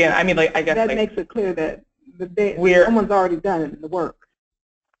 Because again, I mean, like, I guess That like, makes it clear that We're- someone's already done it in the work.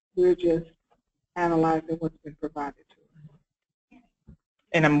 We're just analyzing what's been provided to us.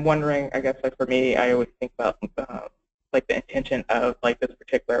 and I'm wondering, I guess, like for me, I always think about like the intention of like this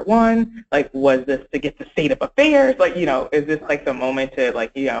particular one. Like, was this to get the state of affairs? Like, you know, is this like the moment to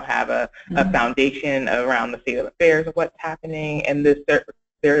like, you know, have a foundation around the state of affairs of what's happening, and there's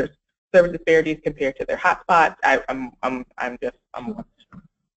service disparities compared to their hotspots? I'm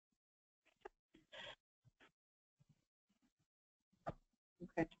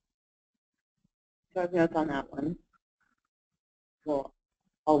Okay. So I've notes on that one. Well,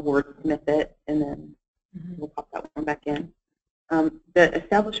 I'll wordsmith it, and then we'll pop that one back in. The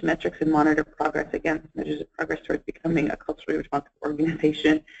establish metrics and monitor progress against measures of progress towards becoming a culturally responsive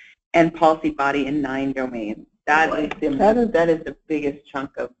organization and policy body in 9 domains. That is the biggest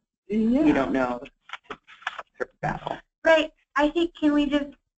chunk of you don't know battle. Right. I think, can we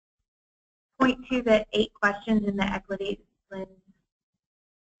just point to the 8 questions in the equity lens,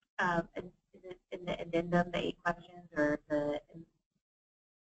 in the addendum, the 8 questions, or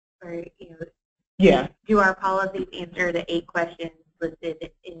you know, yeah. do our policies answer the 8 questions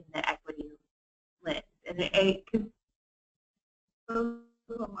listed in the equity list? And the 8, because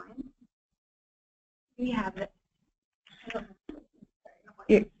we have it. I don't know.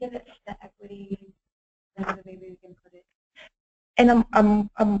 Yeah. Give it the equity, then maybe we can put it. And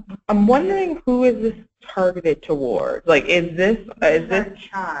I'm wondering, who is this targeted towards? Like, is this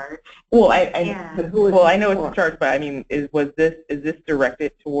charge? well, Yeah. I know it's a charge, but I mean, is this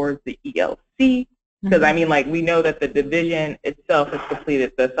directed towards the ELC? Because I mean, like, we know that the division itself has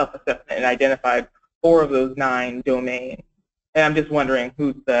completed the self-assessment and identified 4 of those 9 domains. And I'm just wondering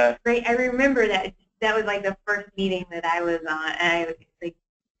who's the... Right, I remember that. That was like the first meeting that I was on, and I was like,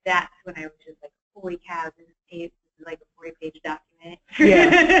 that's when I was just like, holy cow, this is like a 40-page document.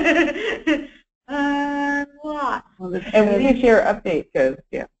 Yeah. I'm lost. Well, And we can share updates, because,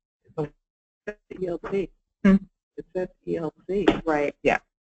 yeah. It's ELC. Hmm. It says ELC. Right. Yeah.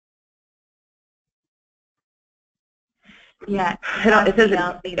 Yeah, It says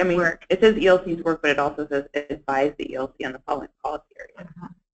ELC's I mean, work. it says ELC's work, but it also says advise the ELC on the following policy areas.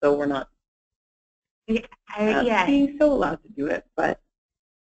 So we're not Yeah. being so allowed to do it, but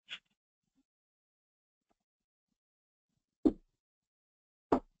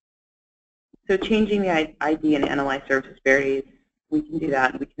so changing the ID and analyze service disparities, we can do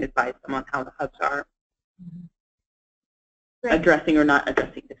that, and we can advise them on how the hubs are addressing or not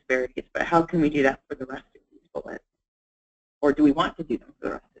addressing disparities. But how can we do that for the rest of these bullets? Or do we want to do them for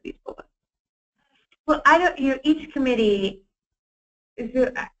the rest of these bullets? Well, I don't. You know, each committee is.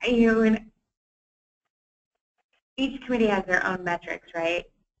 You know, each committee has their own metrics, right?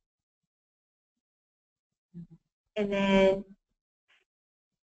 And then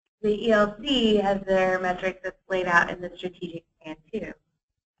the ELC has their metrics that's laid out in the strategic plan too.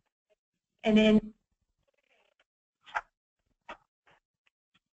 And then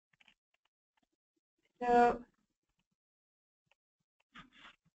so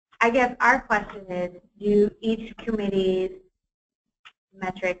I guess our question is, do each committee's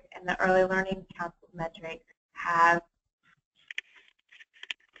metrics and the Early Learning Council metrics have,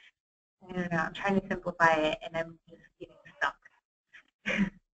 I don't know, I'm trying to simplify it and I'm just getting stuck.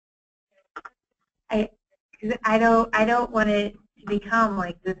 I don't want it to become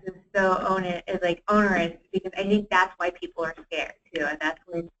like this is so onerous, because I think that's why people are scared too, and that's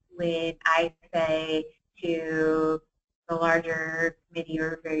when I say to the larger committee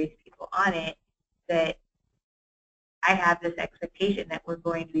or various people on it that I have this expectation that we're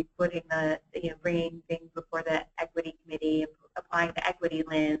going to be putting bringing things before the equity committee, applying the equity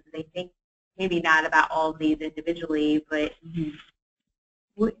lens. They think maybe not about all of these individually, but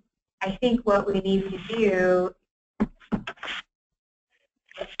I think what we need to do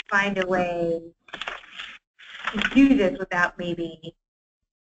find a way to do this without maybe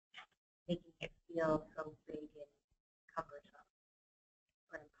making it feel so big and cumbersome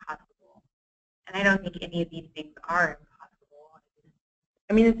or impossible. And I don't think any of these things are impossible.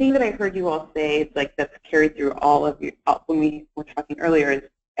 I mean, the thing that I heard you all say, it's like that's carried through all of you, when we were talking earlier, is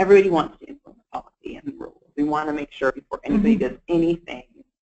everybody wants to implement policy and rules. We want to make sure before anybody does anything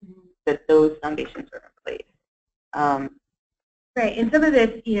that those foundations are in place. Right, and some of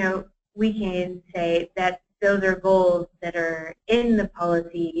this, we can say that those are goals that are in the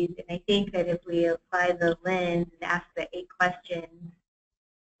policies, and I think that if we apply the lens and ask the 8 questions,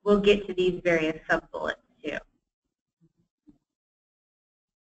 we'll get to these various sub-bullets too.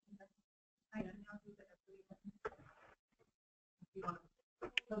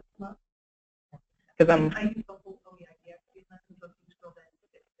 Because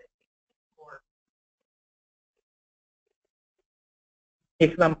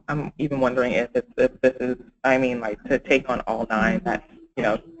I'm even wondering if this is, I mean, like to take on all 9. That's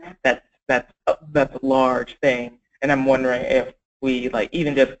that's a large thing, and I'm wondering if we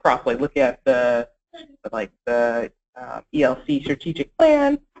even just look at the ELC strategic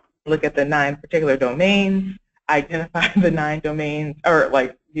plan, look at the 9 particular domains, identify the 9 domains, or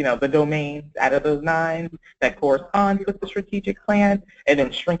the domains out of those 9 that corresponds with the strategic plan, and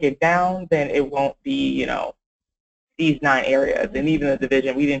then shrink it down. Then it won't be these 9 areas. And even the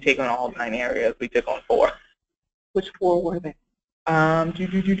division, we didn't take on all 9 areas. We took on 4. Which 4 were they?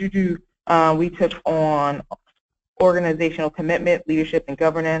 We took on organizational commitment, leadership, and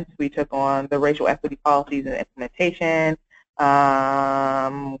governance. We took on the racial equity policies and implementation.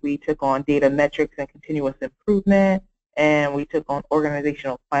 We took on data metrics and continuous improvement. And we took on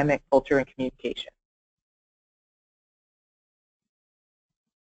organizational climate, culture, and communication.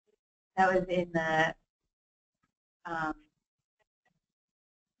 That was in the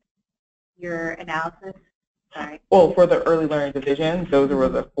your analysis. Sorry. Well, for the early learning division, those were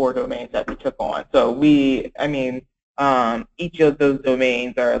the 4 domains that we took on. So each of those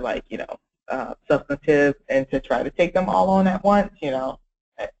domains are substantive, and to try to take them all on at once, it's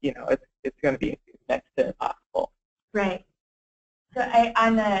going to be next to impossible. Right. So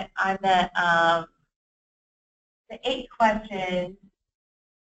on the 8 questions.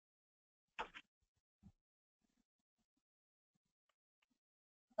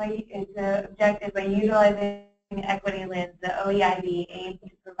 It's the objective by utilizing the equity lens, the OEIB aims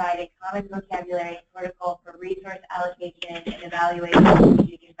to provide a common vocabulary and protocol for resource allocation and evaluation of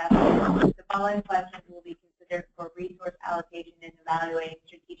strategic investment. The following questions will be considered for resource allocation and evaluating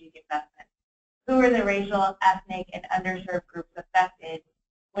strategic investment. Who are the racial, ethnic, and underserved groups affected?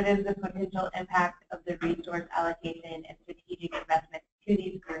 What is the potential impact of the resource allocation and strategic investment to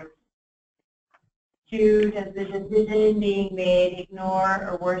these groups? 2, does the decision being made ignore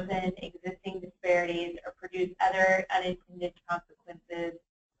or worsen existing disparities or produce other unintended consequences?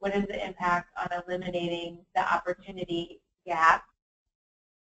 What is the impact on eliminating the opportunity gap?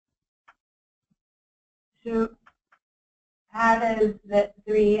 So how does the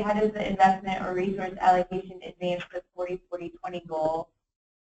investment or resource allocation advance the 40-40-20 goal?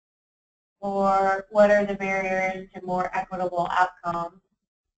 Or what are the barriers to more equitable outcomes?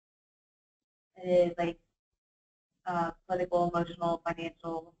 It is political, emotional,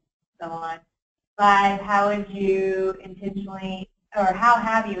 financial, so on. 5, how have you intentionally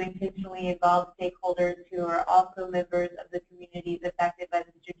involved stakeholders who are also members of the communities affected by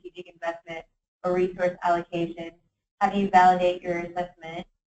the strategic investment or resource allocation? How do you validate your assessment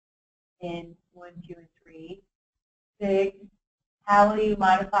in 1, 2, and 3? 6, how will you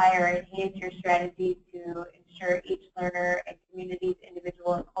modify or enhance your strategies to ensure each learner and community's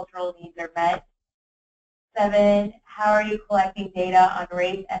individual and cultural needs are met? 7, how are you collecting data on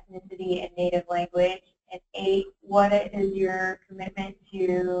race, ethnicity, and native language? And 8, what is your commitment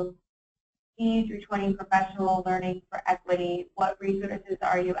to P through 20 professional learning for equity? What resources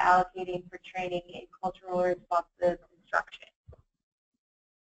are you allocating for training in cultural responsive instruction?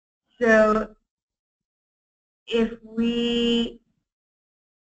 So if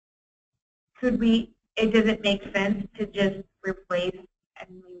does it make sense to just replace and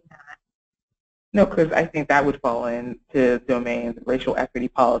leave that? No, because I think that would fall into domains, racial equity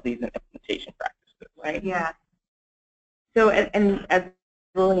policies, and implementation practices, right? Yeah. So, and as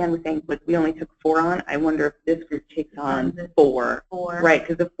Lillian was saying, we only took 4 on. I wonder if this group takes on 4. Right,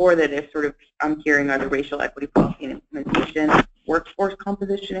 because the 4 that are sort of I'm hearing are the racial equity policy and implementation, workforce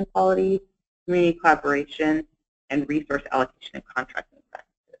composition and quality, community collaboration, and resource allocation and contracting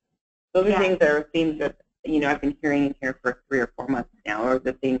practices. Those are things that are themes that I've been hearing in here for 3 or 4 months now, or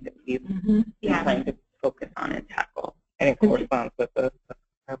the things that we've been trying to focus on and tackle. And it corresponds with the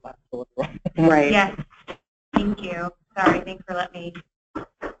Right. Yes. Thank you. Sorry. Thanks for letting me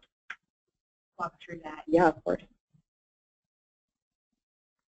walk through that. Yeah, of course.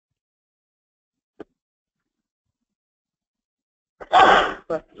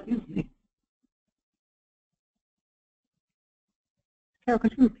 Excuse me. Carol,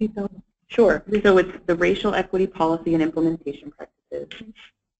 could you repeat those? Sure. So it's the racial equity policy and implementation practices,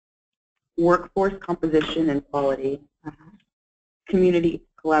 workforce composition and quality, community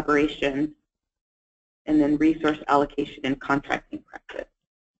collaboration, and then resource allocation and contracting practice.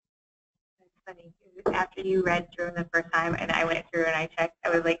 It's funny. After you read through them the first time and I went through and I checked, I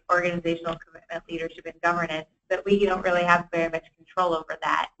was like organizational commitment, leadership, and governance, but we don't really have very much control over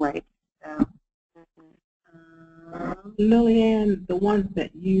that. Right. So, Lillian, the ones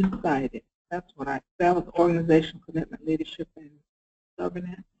that you cited, that was organizational commitment, leadership, and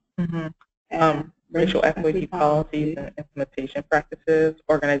governance. And racial equity policies and implementation practices,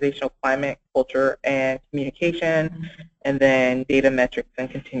 organizational climate, culture, and communication, and then data metrics and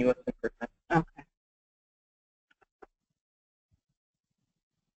continuous improvement. Okay.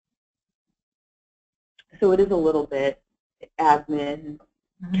 So it is a little bit admin,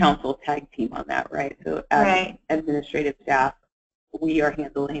 council tag team on that, right? So as right. administrative staff, we are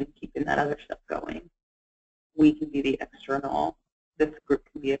handling keeping that other stuff going. We can be the external, this group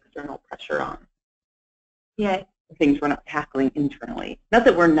can be external pressure on things we're not tackling internally. Not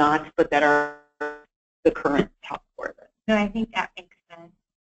that we're not, but that are the current top for it. No, I think that makes sense.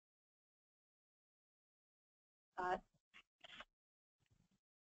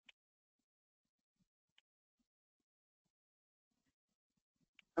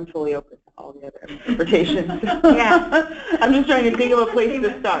 I'm fully open to all the other interpretations. Yeah. I'm just trying to think of a place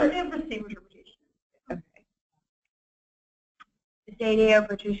to start. We have the same interpretation. Okay. Sadie or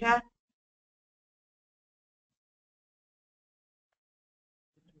Patricia?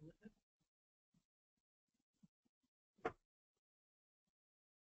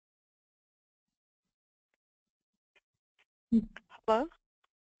 Hello?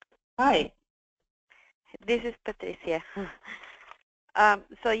 Hi. This is Patricia.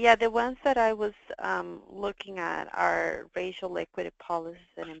 So yeah, the ones that I was looking at are racial equity policies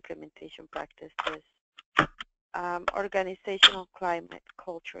and implementation practices, organizational climate,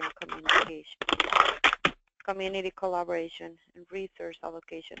 culture, and communication, community collaboration, and resource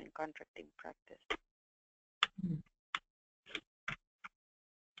allocation and contracting practice.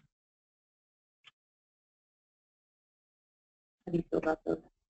 How do you feel about those?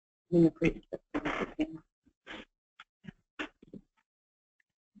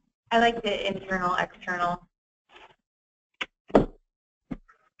 I like the internal, external.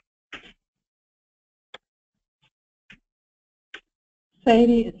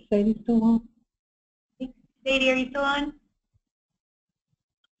 Sadie, is Sadie still on? Sadie, are you still on?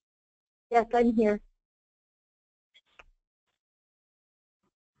 Yes, I'm here.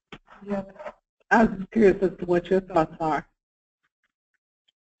 I was just curious as to what your thoughts are.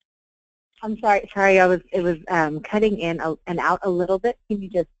 I'm sorry. Sorry, it was cutting in and out a little bit. Can you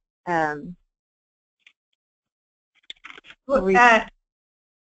just do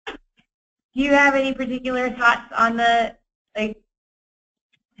you have any particular thoughts on the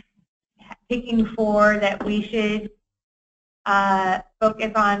picking four that we should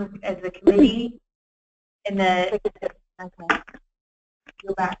focus on as a committee? In the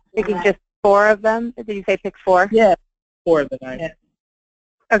go back. picking just 4 of them? Did you say pick 4? Yeah. 4 of the 9. Yeah.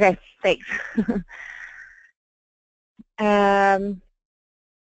 Okay, thanks.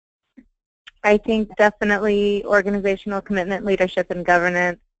 I think definitely organizational commitment, leadership, and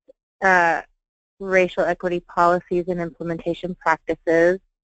governance, racial equity policies and implementation practices,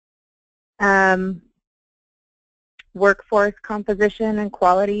 workforce composition and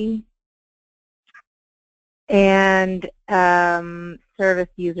quality, and service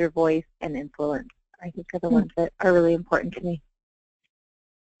user voice and influence. I think are the ones that are really important to me.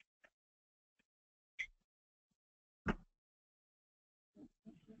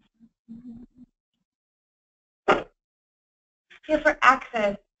 Yeah, for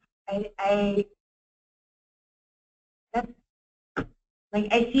access, I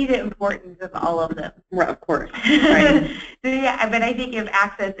see the importance of all of them. Right, of course. Right. So yeah, but I think if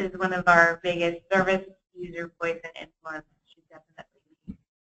access is one of our biggest, service, user voice, and influence should definitely be.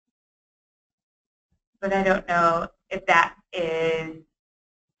 But I don't know if that is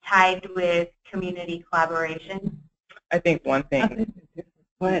tied with community collaboration. I think one thing.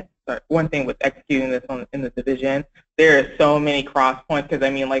 One thing with executing this in the division, there are so many cross points because I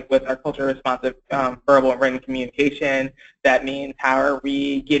mean, like with our culture responsive verbal and written communication, that means how are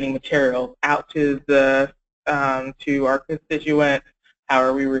we getting materials out to the to our constituents? how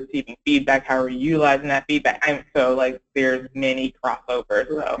are we receiving feedback, how are we utilizing that feedback. So like there's many crossovers,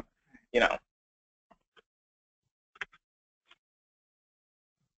 so you know.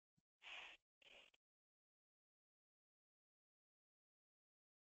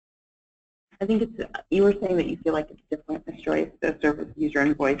 I think it's, you were saying that you feel like it's different, the service user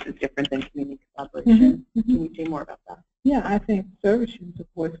and voice is different than community collaboration. Can you say more about that? Yeah, I think service user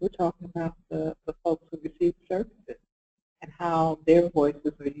voice, we're talking about the folks who receive services and how their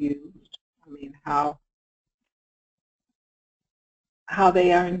voices are used. I mean, how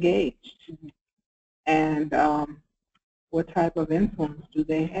they are engaged and what type of influence do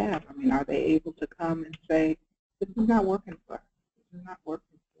they have? I mean, are they able to come and say, this is not working for us, this is not working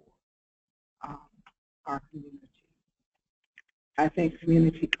for our community? I think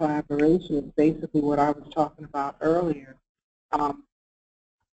community collaboration is basically what I was talking about earlier.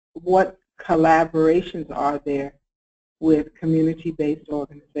 What collaborations are there with community-based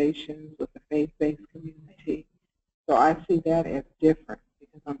organizations, with the faith-based community? So I see that as different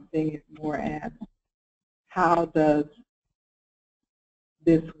because I'm seeing it more as how does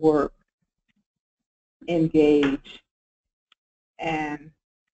this work engage and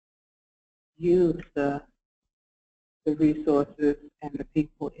use the resources and the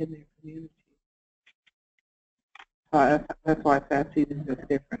people in their community. That's why I see this as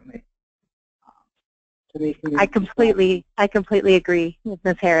differently. To me, I completely agree with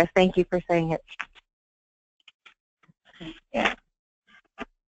Ms. Harris. Thank you for saying it. Yeah. I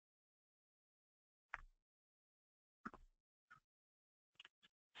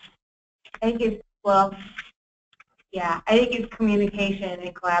think it's, well, yeah, I think it's communication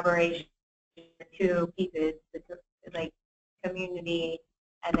and collaboration, two pieces, like community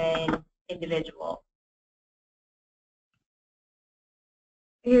and then individual.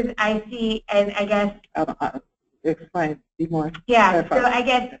 Because I see, and I guess, explain, be more. yeah, so I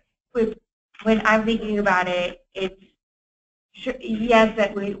guess when I'm thinking about it, it's, yes,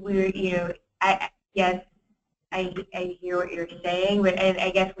 that we're, you know, yes, I hear what you're saying, but and I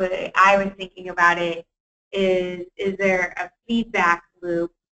guess what I was thinking about it is there a feedback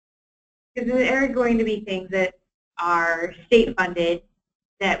loop? Because there are going to be things that are state funded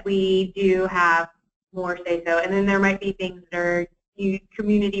that we do have more say so, and then there might be things that are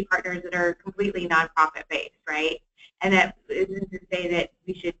community partners that are completely nonprofit based, right? And that isn't to say that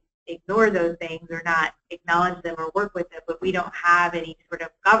we should ignore those things or not acknowledge them or work with them, but we don't have any sort of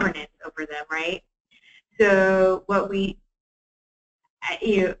governance over them, right? So what we,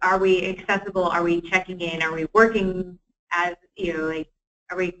 you know, are we accessible? Are we checking in? Are we working as, you know, like,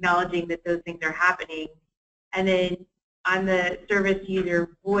 are we acknowledging that those things are happening? And then on the service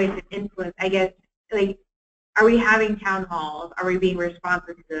user voice and influence, I guess, like, are we having town halls? Are we being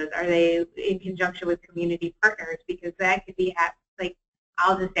responsive to those? Are they in conjunction with community partners? Because that could be, like,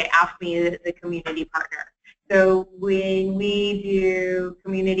 I'll just say AFSCME is the community partner. So when we do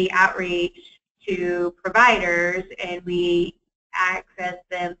community outreach to providers and we access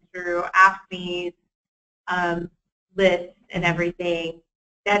them through AFSCME's lists and everything,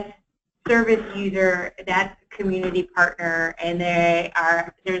 that's service user, that's community partner, and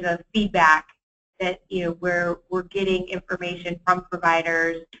there's a feedback that, you know, where we're getting information from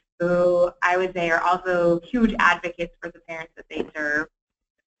providers who I would say are also huge advocates for the parents that they serve.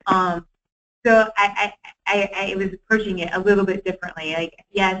 So I was approaching it a little bit differently. Like,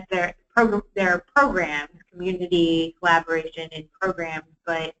 yes, there are programs, community collaboration and programs,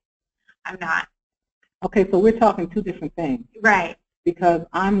 but I'm not. Okay, so we're talking two different things. Right. Because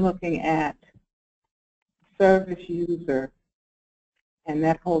I'm looking at service user and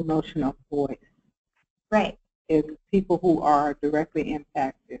that whole notion of voice. Right. Is people who are directly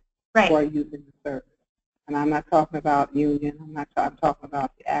impacted right. who are using the service. And I'm not talking about union, I'm talking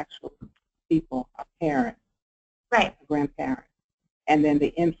about the actual people, a parent, right. a grandparent, and then the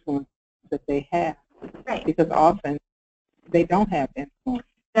influence that they have. Right. Because often they don't have influence.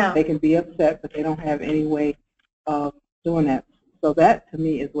 No. They can be upset, but they don't have any way of doing that. So that, to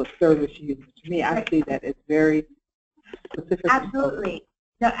me, is what service uses. To me, I see that it's very specific. Absolutely.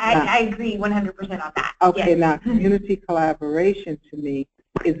 No, I agree 100% on that. Okay, yes. Now community collaboration to me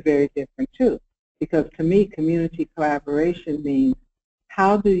is very different too. Because to me, community collaboration means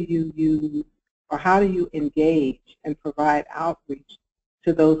how do you use or how do you engage and provide outreach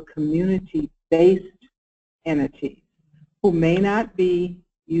to those community-based entities who may not be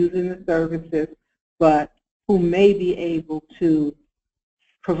using the services, but who may be able to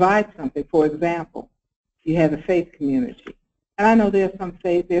provide something. For example, you have the faith community. And I know there's some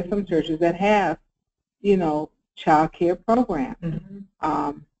churches that have, you know, child care programs.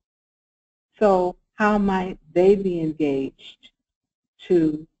 Mm-hmm. So how might they be engaged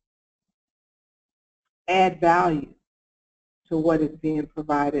to add value to what is being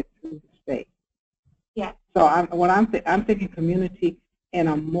provided through the state. Yeah. So I'm thinking community in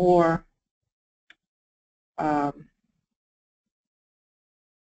a more trying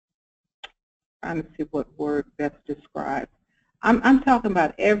to see what word best describes. I'm talking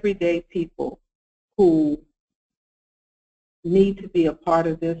about everyday people who need to be a part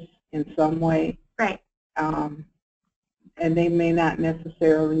of this in some way. Right. And they may not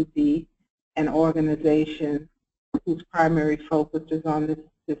necessarily be an organization whose primary focus is on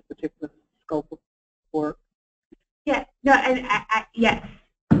this particular scope of work. Yeah, no, and yes,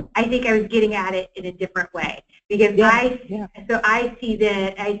 I think I was getting at it in a different way because I see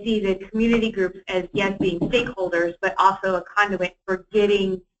the community groups as yes being stakeholders, but also a conduit for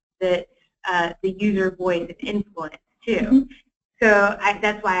getting the user voice and influence too. Mm-hmm. So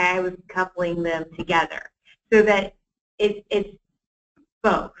that's why I was coupling them together so that it's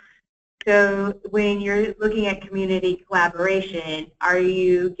both. So when you're looking at community collaboration, are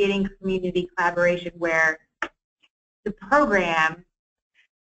you getting community collaboration where the program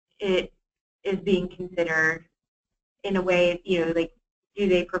is being considered in a way, like do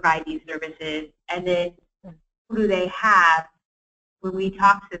they provide these services, and then who do they have when we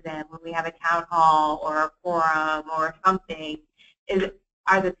talk to them, when we have a town hall or a forum or something,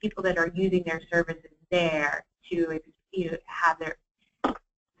 are the people that are using their services there to have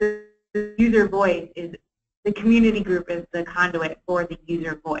the user voice is, the community group is the conduit for the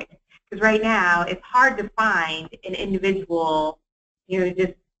user voice. Because right now, it's hard to find an individual,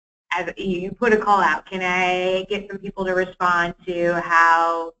 just as you put a call out, can I get some people to respond to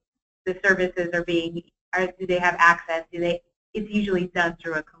how the services are being, do they have access, it's usually done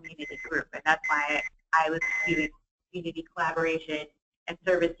through a community group, and that's why I was using community collaboration and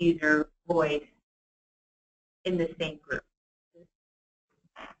service user voice in the same group.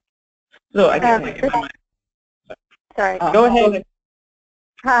 So I guess sorry. Go ahead.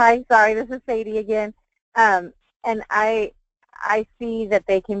 Hi, sorry, this is Sadie again. And I see that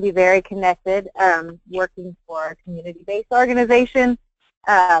they can be very connected, working for a community-based organization.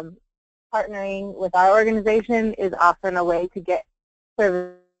 Partnering with our organization is often a way to get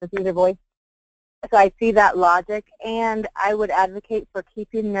service user voice. So I see that logic, and I would advocate for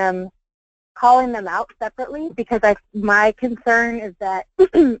keeping them, calling them out separately, because my concern is that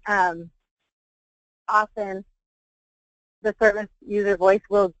often the service user voice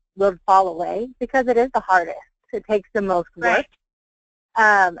will fall away because it is the hardest. It takes the most work.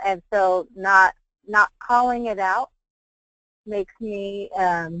 Right. And so not calling it out makes me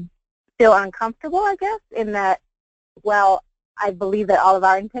feel uncomfortable, I guess, in that, well, I believe that all of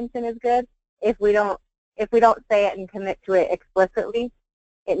our intention is good. If we don't say it and commit to it explicitly,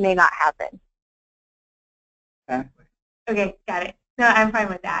 it may not happen. Okay, got it. No, I'm fine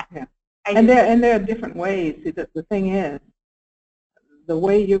with that. Yeah. And there are different ways. See, the thing is, the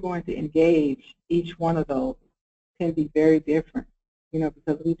way you're going to engage each one of those can be very different,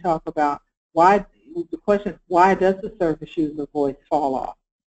 because we talk about the question is, why does the service user voice fall off?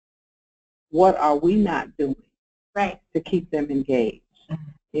 What are we not doing to keep them engaged?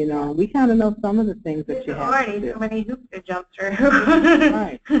 We kind of know some of the things that you have to do. Already so many hoops to jump through.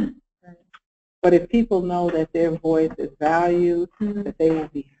 Right. But if people know that their voice is valued, that they will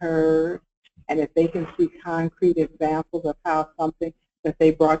be heard, and if they can see concrete examples of how something that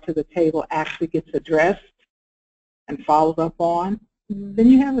they brought to the table actually gets addressed and followed up on, then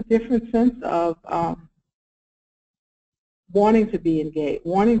you have a different sense of wanting to be engaged,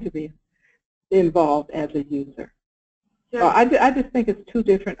 wanting to be involved as a user. So I just think it's two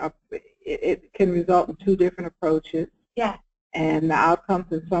different, it can result in two different approaches. Yeah. And the outcomes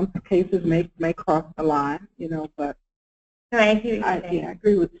in some cases may cross the line, but no, I see what you're saying. I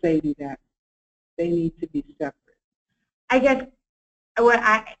agree with Sadie that they need to be separate. I guess what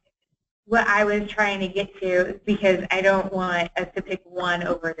I was trying to get to, because I don't want us to pick one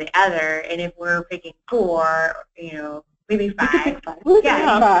over the other, and if we're picking 4, maybe 5.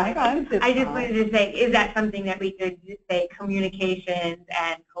 Yeah, 5. I just wanted to say, is that something that we could say communications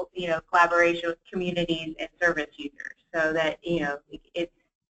and collaboration with communities and service users, so that it's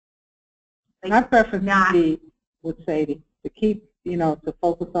like my preference would be with Sadie to keep to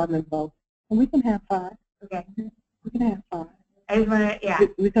focus on them both, and we can have 5. Okay, we can have 5. I just want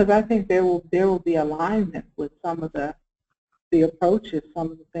to because I think there will be alignment with some of the approaches,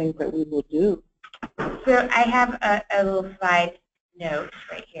 some of the things that we will do. So I have a little slide note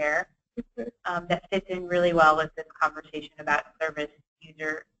right here that fits in really well with this conversation about service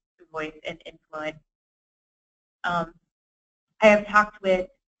user voice and influence. I have talked with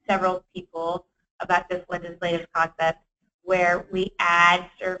several people about this legislative concept. where we add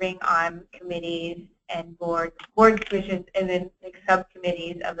serving on committees and board commissions, and then like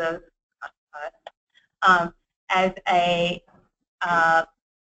subcommittees of those as a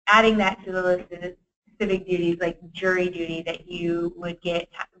adding that to the list of civic duties, like jury duty, that you would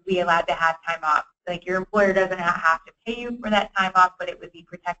be allowed to have time off. Like your employer doesn't have to pay you for that time off, but it would be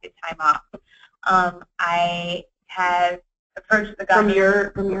protected time off. I have approached the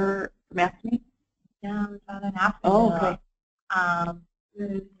governor from your AFSCME? Yeah, it's on an app. Oh, okay.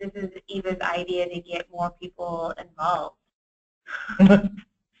 This is Eva's idea to get more people involved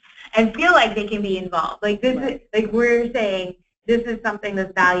and feel like they can be involved. Like this is like we're saying, this is something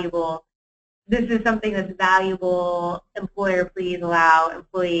that's valuable. This is something that's valuable. Employer, please allow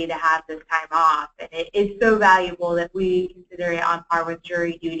employee to have this time off. And it is so valuable that we consider it on par with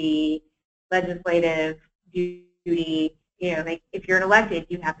jury duty, legislative duty. You know, like if you're elected,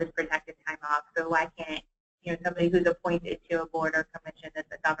 you have this protected time off. So why can't, you know, somebody who's appointed to a board or commission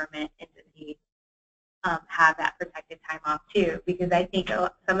that's a government entity have that protected time off too? Because I think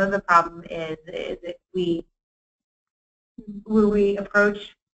some of the problem is that when we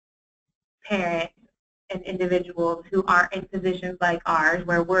approach parents and individuals who aren't in positions like ours,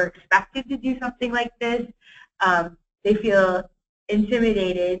 where we're expected to do something like this, they feel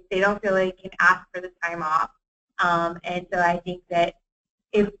intimidated. They don't feel like they can ask for the time off. And so I think that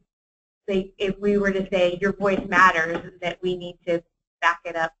if we were to say your voice matters, that we need to back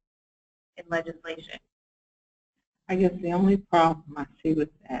it up in legislation. I guess the only problem I see with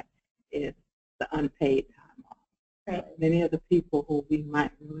that is the unpaid time off. Right. Many of the people who we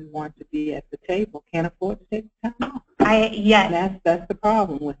might really want to be at the table can't afford to take the time off. Yes. And that's the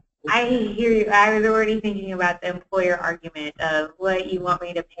problem with I hear you. I was already thinking about the employer argument of what you want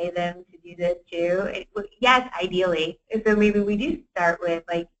me to pay them to do this too. Yes, ideally. So maybe we do start with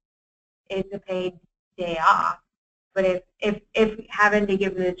like it's a paid day off. But if having to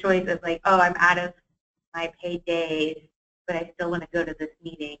give them the choice of like, oh, I'm out of my paid days, but I still want to go to this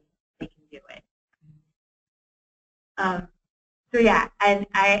meeting, they can do it. So yeah, and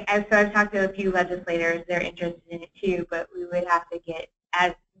I've talked to a few legislators. They're interested in it too, but we would have to get,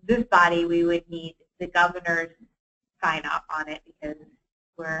 as this body, we would need the governor's sign off on it because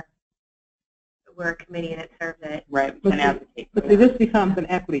we're a committee that serves it. Right. But see, this becomes an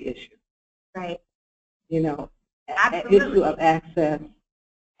equity issue. Right. You know, absolutely. An issue of access.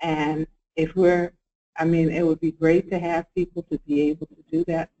 And if I mean, it would be great to have people to be able to do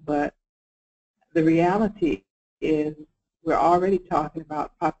that, but the reality is we're already talking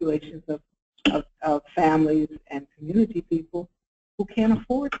about populations of families and community people who can't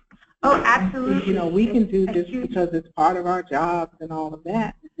afford it. Oh, absolutely. You know, we can do this because it's part of our jobs and all of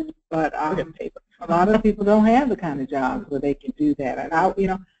that, but a lot of people don't have the kind of jobs where they can do that. And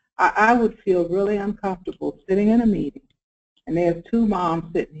I would feel really uncomfortable sitting in a meeting, and there's two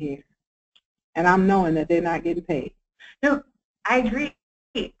moms sitting here, and I'm knowing that they're not getting paid. No, I agree.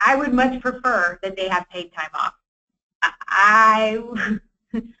 I would much prefer that they have paid time off.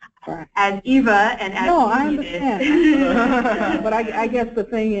 Right. As Eva and as no, I understand. But I guess the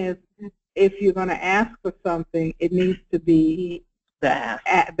thing is, if you're going to ask for something, it needs to be the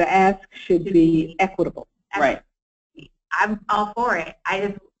ask should be equitable. Right. I'm all for it.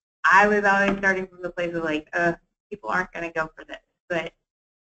 I was always starting from the place of like, people aren't going to go for this. But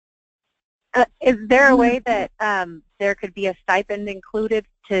is there a way that there could be a stipend included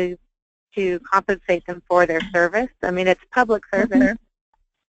to compensate them for their service? I mean, it's public service. Mm-hmm.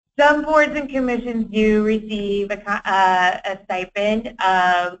 Some boards and commissions do receive a stipend.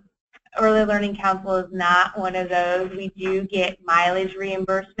 Early Learning Council is not one of those. We do get mileage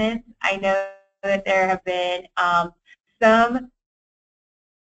reimbursements. I know that there have been some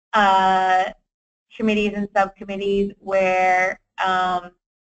committees and subcommittees where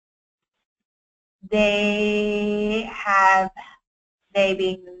they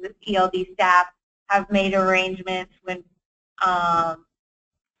being the ELD staff, have made arrangements when,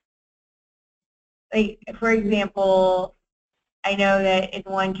 like, for example, I know that in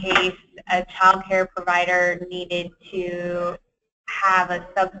one case, a child care provider needed to have a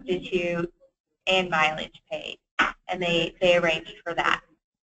substitute and mileage paid, and they arranged for that.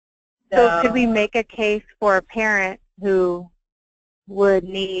 So could we make a case for a parent who would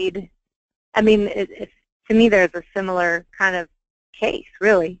need, I mean, to me there's a similar kind of case,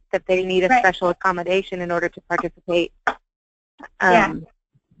 really, that they need a special accommodation in order to participate. Yeah.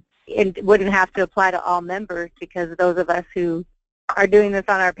 It wouldn't have to apply to all members because those of us who are doing this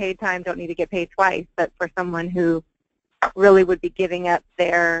on our paid time don't need to get paid twice, but for someone who really would be giving up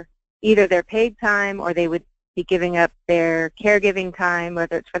either their paid time or they would be giving up their caregiving time,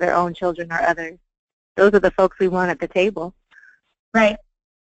 whether it's for their own children or others, those are the folks we want at the table. Right.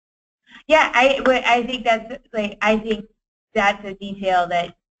 Yeah, I think that's a detail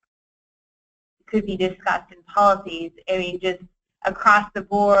that could be discussed in policies. I mean, just across the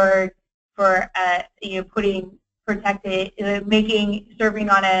board for putting protected, serving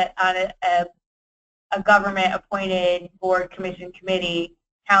on a government appointed board, commission, committee,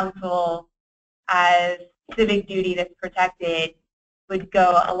 council as civic duty that's protected would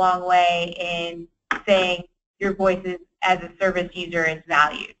go a long way in saying your voice as a service user is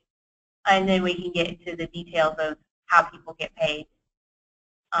valued. And then we can get into the details of how people get paid.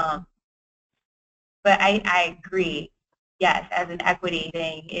 But I agree, yes, as an equity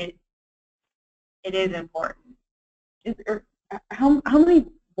thing, it is important. How many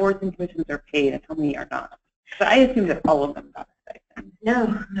boards and commissions are paid and how many are not? So I assume that all of them got a stipend.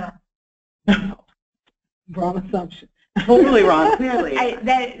 No. Wrong assumption. Totally wrong, clearly.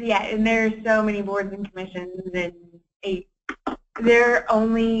 Yeah, and there's so many boards and commissions, and there are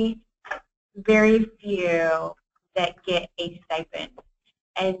only very few that get a stipend.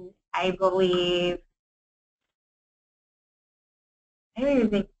 And I believe, I don't even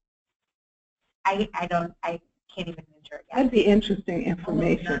think, I can't even venture it yet. That'd be interesting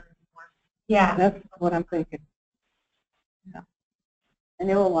information. Yeah. That's what I'm thinking. Yeah. I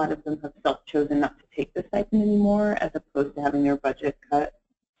know a lot of them have self-chosen not to take the stipend anymore as opposed to having their budget cut,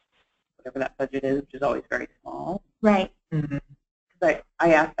 whatever that budget is, which is always very small. Right. Mm-hmm. I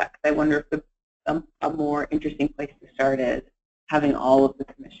asked that because I wonder if a more interesting place to start is having all of the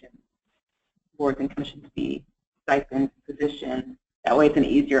commissions, boards and commissions be stipend positions. That way it's an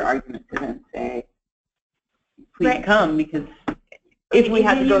easier argument to then say, please come, because if we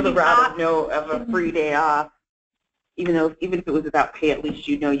had to go the route of a free day off, even if it was without pay, at least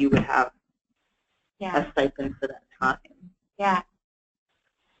you know you would have a stipend for that time. Yeah.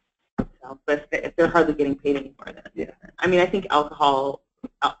 So, but if they're hardly getting paid anymore, then it's different. I mean, I think alcohol,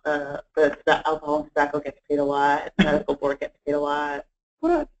 the alcohol and tobacco gets paid a lot. The medical board gets paid a lot.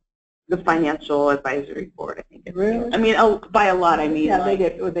 What? The financial advisory board, I think. Really? I mean, by a lot, I mean they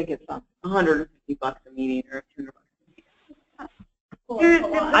get something. $150 a meeting or $200 a meeting.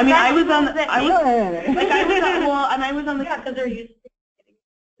 I mean, I was on the because they're used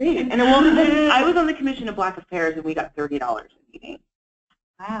to and I was on the commission of Black Affairs, and we got $30 a meeting.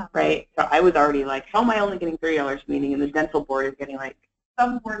 Wow. Right. So I was already like, how am I only getting $30 a meeting, and the dental board is getting like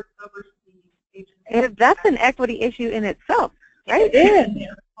some boards oversee. That's an equity issue in itself, right? It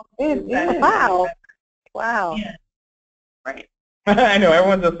is. Wow. Wow. Yeah. Right. I know,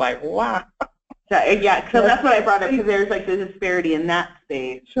 everyone's just like, wow. So, yeah, so that's what I brought up, because there's like the disparity in that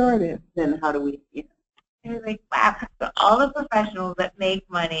space. Sure it is. Then how do we, And it's like, wow, so all the professionals that make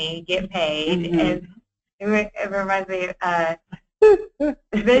money get paid, and it reminds me of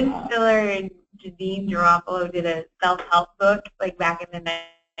Vince Stiller and Janine Garofalo did a self-help book like back in the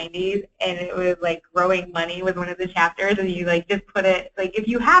 90s, and it was like growing money was one of the chapters, and you like just put it, like if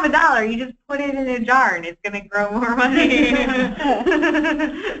you have $1, you just put it in a jar and it's going to grow more money.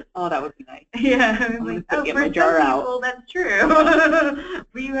 Oh, that would be nice. Yeah, I was like, get for my jar some out. people that's true.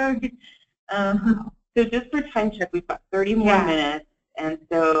 So just for time check, we've got 30 more minutes, and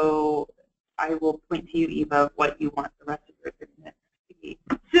so I will point to you, Eva, of what you want the rest of your 30 minutes to be.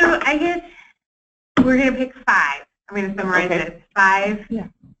 So I guess we're going to pick 5. I'm going to summarize this. 5,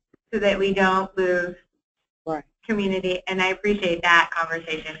 so that we don't lose community, and I appreciate that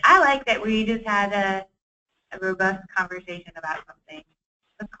conversation. I like that we just had a robust conversation about something.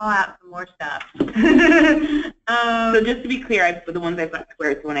 Let's call out some more stuff. So just to be clear, for the ones I've got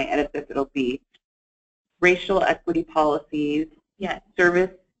squared, so when I edit this, it'll be racial equity policies,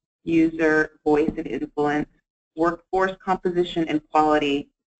 service user voice and influence, workforce composition and quality,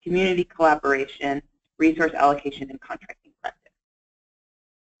 community collaboration, resource allocation, and contracting practice.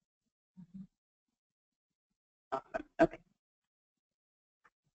 Awesome. Okay.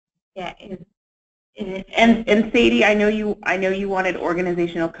 Yeah. And Sadie, I know you wanted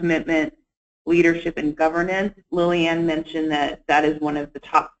organizational commitment, leadership, and governance. Lillian mentioned that is one of the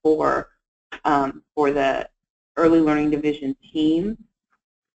top 4 for the early learning division team.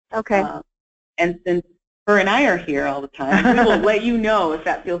 Okay. And since her and I are here all the time, we will let you know if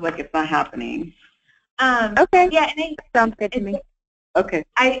that feels like it's not happening. Okay. Yeah, and sounds good to me. Okay.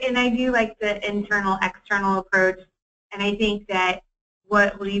 I do like the internal external approach, and I think that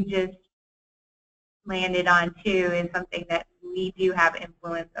what we've just landed on too is something that we do have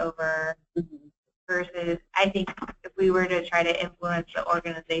influence over. Versus, I think if we were to try to influence the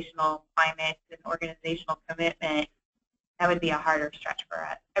organizational climate and organizational commitment, that would be a harder stretch for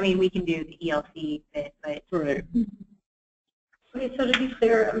us. I mean, we can do the ELC bit, but right. Okay, so to be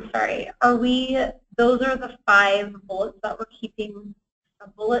clear, I'm sorry, are we those are the 5 bullets that we're keeping.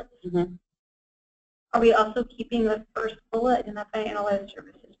 Bullets. Mhm. Are we also keeping the first bullet, identify and analyze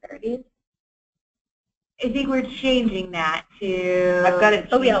service disparities? I think we're changing that to. I've got it.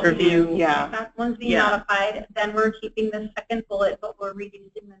 Oh, yeah, review. Yeah. That one's being Yeah. modified. Then we're keeping the second bullet, but we're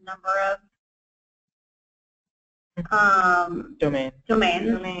reducing the number of Domain.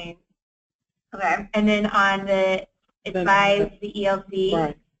 domains. Okay. And then on the advise the ELC,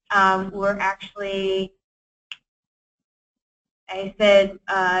 Right. we're actually, I said,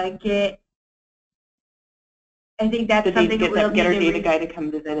 I think that's something that we'll get our need data to guy to come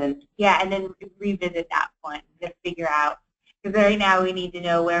visit and and then revisit that one, just figure out. Because right now we need to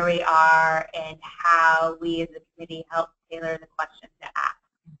know where we are and how we as a committee help tailor the questions to ask.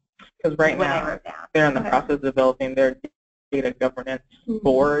 Because right what I now, wrote down. they're in the Okay. process of developing their data governance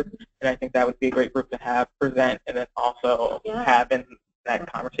board, and I think that would be a great group to have present, and then also Yeah. have in that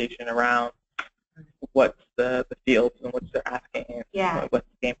conversation around what's the fields and what's they're asking, and Yeah. what's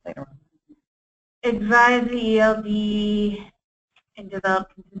the game plan around. Advise the ELD and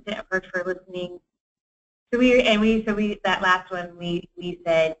develop consistent approach for listening. So that last one we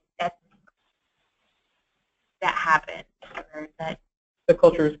said that happened, or that. The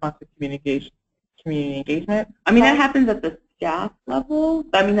culture responsive community engagement. I mean, that happens at the staff level.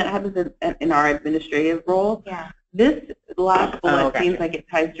 I mean, that happens in our administrative role. Yeah. This last bullet okay. seems like it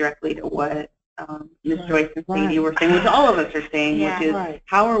ties directly to what Ms. Right. Joyce and Sadie Right. were saying, which all of us are saying, Yeah. which is Right.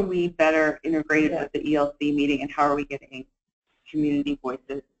 how are we better integrated Yeah. with the ELC meeting, and how are we getting community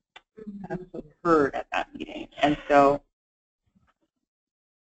voices Absolutely. heard at that meeting? And so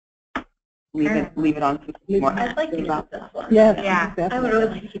leave it on to some more. I'd like to about keep this one. Yes. Yeah. I would really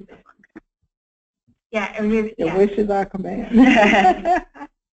like to keep this one. Yeah, I mean, Your yeah. wish is our command. Yeah.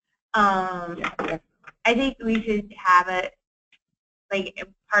 I think we should have it, like,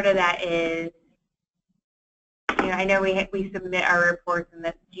 part of that is, I know we submit our reports, and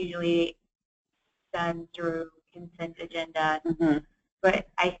that's usually done through consent agenda, Mhm. but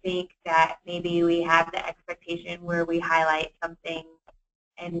I think that maybe we have the expectation where we highlight something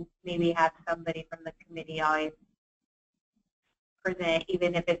and maybe have somebody from the committee always present,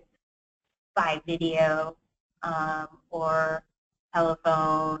 even if it's by video or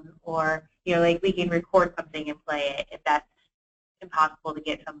telephone, or like we can record something and play it if that's impossible to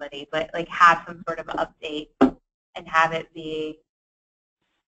get somebody, but like have some sort of update and have it be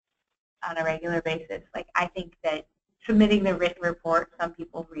on a regular basis. Like, I think that submitting the written report, some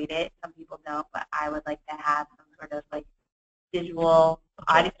people read it, some people don't, but I would like to have some sort of like visual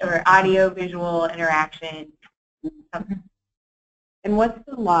or audio visual interaction. And what's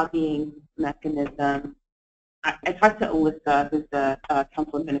the logging mechanism? I talked to Alyssa, who's the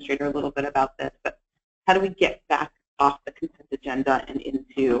council administrator, a little bit about this, but how do we get back off the consent agenda and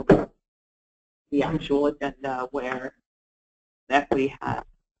into the actual agenda where the equity has,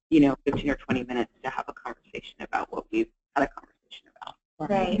 15 or 20 minutes to have a conversation about what we've had a conversation about?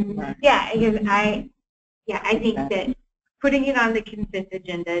 Right. Right. Yeah, because I think that putting it on the consent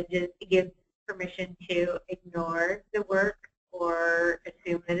agenda just gives permission to ignore the work or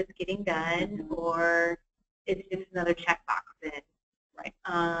assume that it's getting done, or it's just another checkbox in. Right.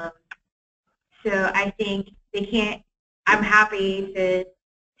 So I think they can't. I'm happy to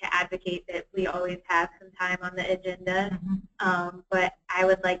advocate that we always have some time on the agenda, but I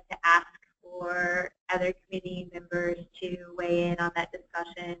would like to ask for other committee members to weigh in on that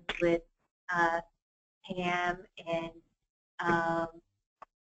discussion with Pam and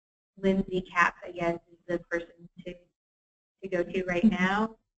Lindsay Capps, I guess, is the person to go to right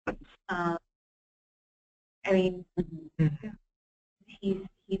now. I mean, he's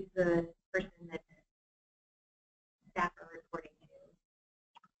the person that staff are reporting to.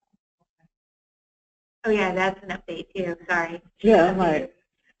 Oh yeah, that's an update too. Sorry. Yeah, right.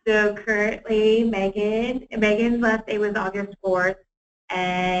 So currently, Megan's last day was August 4th,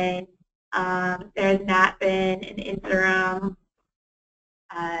 and there has not been an interim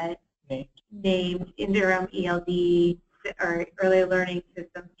named interim ELD or Early Learning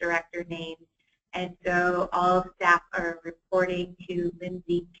Systems Director named, and so all staff are reporting to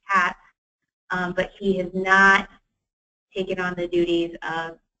Lindsay Katz, but he has not taken on the duties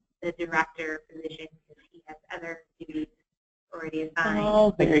of the director position because he has other duties already assigned.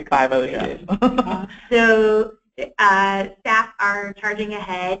 Oh, maybe 5 other days. So staff are charging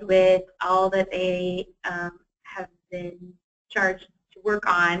ahead with all that they have been charged to work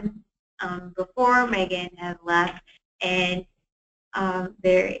on before Megan has left, and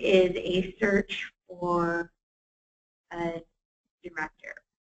there is a search for a director.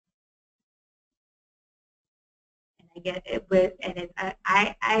 And I get it with, and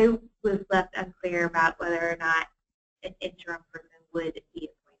I was left unclear clear about whether or not an interim person would be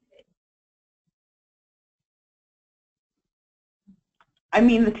appointed. I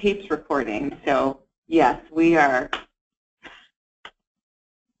mean, the tape's recording, so yes, we are.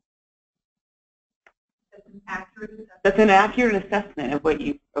 That's an accurate assessment of what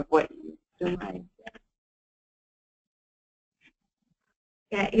you denied.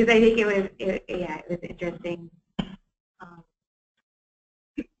 Yeah, because I think it was interesting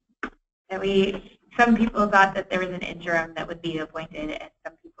that some people thought that there was an interim that would be appointed, and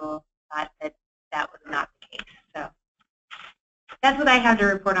some people thought that that was not the case. So that's what I have to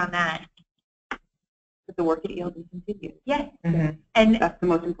report on that. But the work at ELD continues. Yes, Mm-hmm. and That's the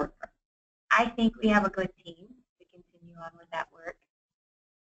most important part. I think we have a good team to continue on with that work.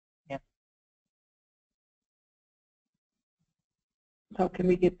 So can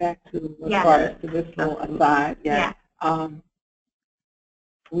we get back to as Yeah. far as to this little aside? Yeah.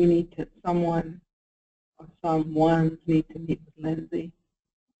 We need to, someone or someone need to meet with Lindsay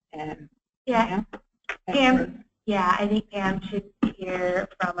and Yeah. Pam. Yeah, I think Pam should hear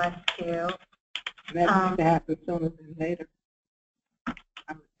from us too. And that needs to happen sooner than later, I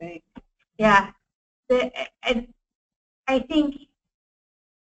would think. Yeah. I think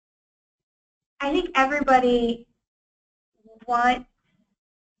everybody wants.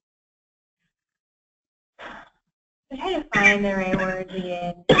 I'm trying to find the right words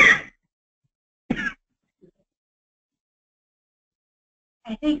again.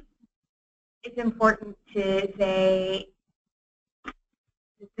 I think it's important to say that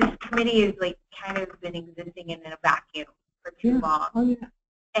this committee is like kind of been existing in a vacuum for too long. Oh, yeah.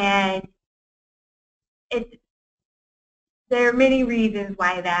 And there are many reasons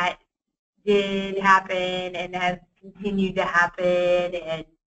why that did happen and has continued to happen, and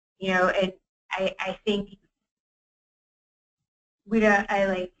and I think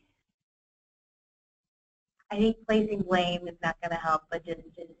I think placing blame is not going to help, but just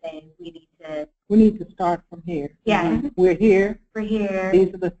saying we need to start from here. Yeah. We're here. We're here.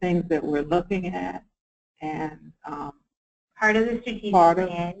 These are the things that we're looking at, and part of the strategic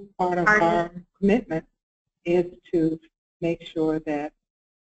plan, part of our commitment is to make sure that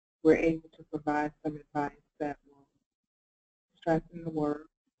we're able to provide some advice that will strengthen the work,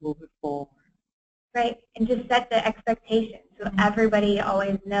 move it forward. Right, and just set the expectation so everybody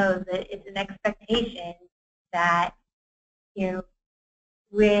always knows that it's an expectation that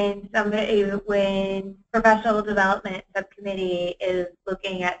when professional development subcommittee is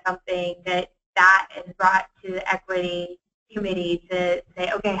looking at something that is brought to the equity committee to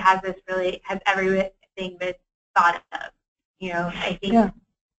say, okay, has everything been thought of? I think,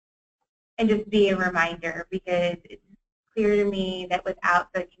 and just be a reminder, because it's clear to me that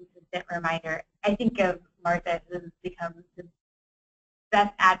without the consistent reminder, I think of Martha, who has become the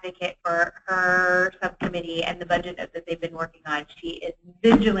best advocate for her subcommittee and the budget that they've been working on. She is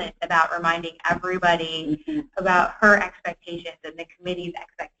vigilant about reminding everybody about her expectations and the committee's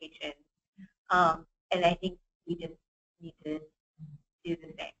expectations. And I think we just need to do the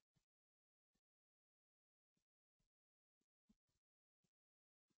same.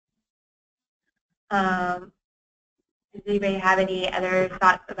 Does anybody have any other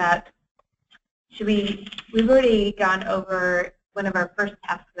thoughts about, we've already gone over, one of our first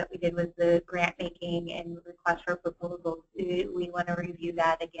tasks that we did was the grant making and request for proposals. Do we want to review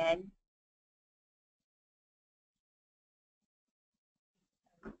that again?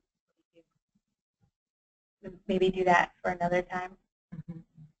 Maybe do that for another time?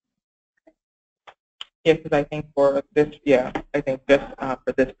 Yeah, because I think for this,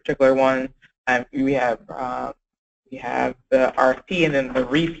 for this particular one, we have the RFP and then the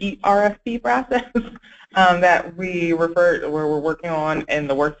repeat RFP process that we're working on, and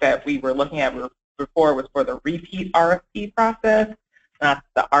the work that we were looking at before was for the repeat RFP process, not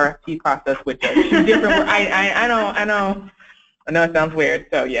the RFP process, which are two different. I know it sounds weird,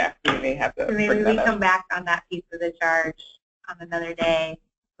 so yeah, we may have to. So maybe we come back on that piece of the charge on another day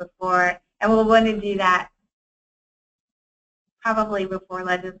before, and we'll want to do that probably before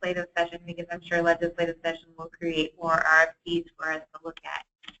legislative session, because I'm sure legislative session will create more RFPs for us to look at.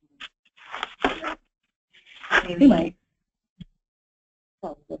 Maybe.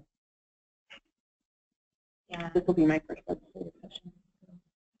 Yeah. This will be my first legislative session.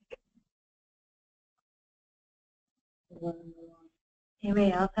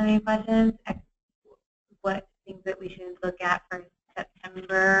 Anybody else have any questions? What things that we should look at for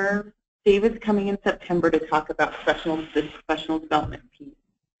September? David's coming in September to talk about this professional development piece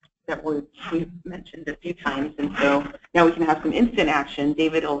that we've mentioned a few times, and so now we can have some instant action.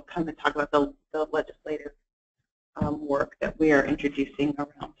 David will come and talk about the legislative work that we are introducing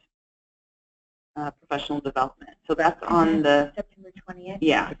around professional development. So that's on the September 20th.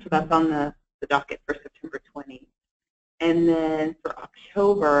 Yeah, so that's on the docket for September 20. And then for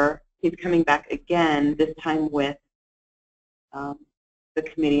October, he's coming back again, this time with the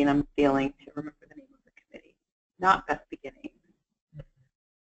committee, and I'm failing to remember the name of the committee. Not Best Beginnings.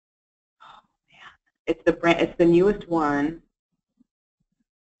 Oh man, it's the newest one.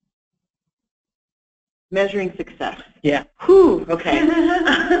 Measuring success. Yeah. Whew, okay.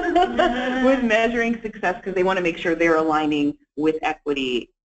 With measuring success, because they want to make sure they're aligning with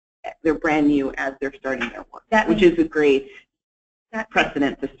equity. They're brand new as they're starting their work, which is a great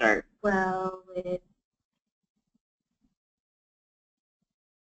precedent to start. Well, with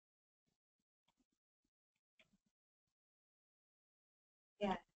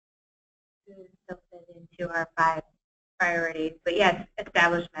still fit into our 5 priorities. But yes,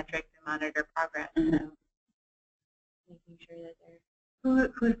 establish metrics and monitor progress. Mm-hmm. So making sure that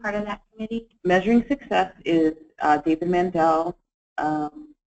they're who's part of that committee? Measuring success is David Mandel,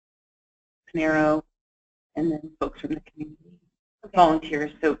 Panero, and then folks from the community,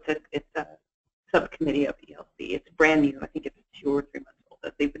 volunteers. So it's a subcommittee of ELC. It's brand new. I think it's 2 or 3 months old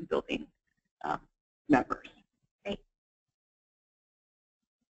that they've been building members.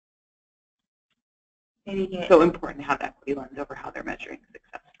 Maybe so important to have equity lens over how they're measuring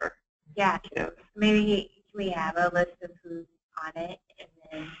success for kiddos. Maybe we have a list of who's on it, and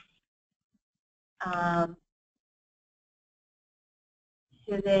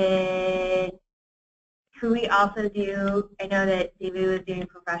then could we also do, I know that David was doing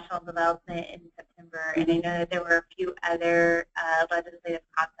professional development in September, and I know that there were a few other legislative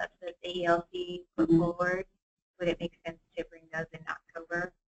concepts that the ELC put forward. Would it make sense to bring those in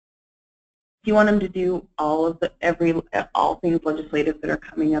October? Do you want them to do all of all things legislative that are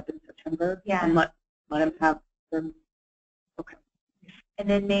coming up in September? Yeah. And let them have them. Okay. And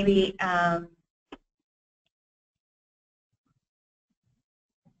then maybe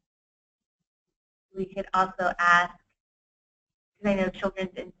we could also ask, because I know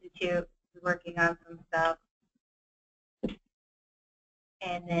Children's Institute is working on some stuff,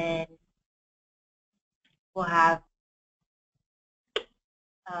 and then we'll have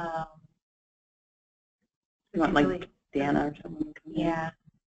you want like Dana or someone? Yeah.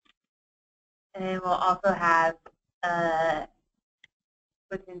 And then we'll also have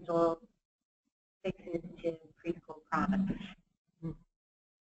potential fixes to preschool promise.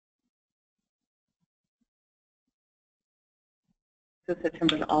 So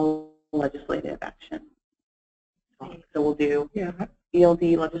September's all legislative action. So we'll do ELD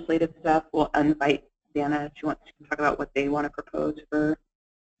legislative stuff. We'll invite Dana if she wants to talk about what they want to propose for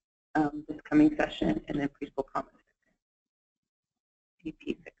this coming session, and then preschool promise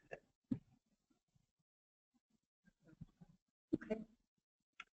PP fixes. Okay.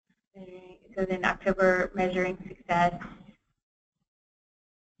 So then October, measuring success.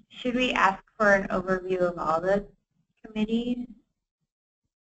 Should we ask for an overview of all the committees?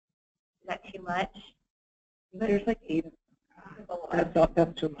 Is that too much? There's like 8 of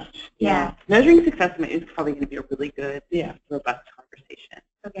That's too much. Yeah. Measuring success is probably going to be a really good, robust conversation.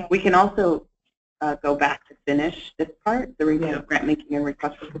 Okay. We can also go back to finish this part, the review of grant making and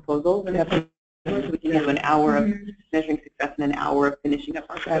request for proposals. And so we can do an hour of measuring success and an hour of finishing up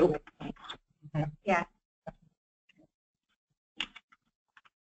our scope. Yeah.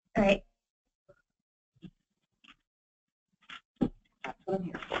 All right. That's what I'm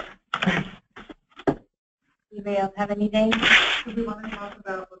here for. Anybody else have anything? Do we want to talk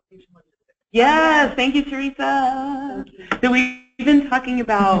about location logistics? Yes, thank you, Teresa. So we've been talking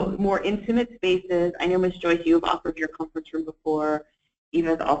about more intimate spaces. I know, Ms. Joyce, you have offered your conference room before.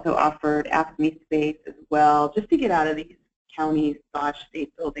 Eva's also offered Ask Me space as well, just to get out of these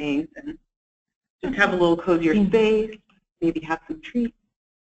county/state buildings and just have a little cozier space, maybe have some treats.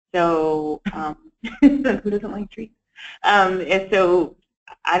 So who doesn't like treats? And so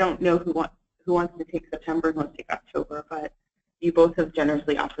I don't know who wants to take September and who wants to take October, but you both have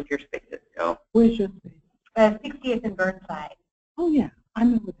generously offered your spaces. So where's your space? 60th and Burnside. Oh yeah, I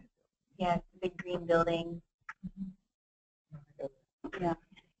know that. Yeah, it's a big green building. Yeah,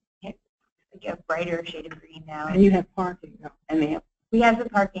 it's like a brighter shade of green now. And you have parking. And We have the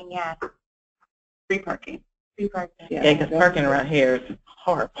parking, yeah. free parking. Free parking. Yeah, because parking around here is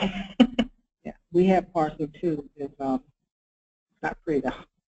horrible. Yeah, we have parking too. It's not free though.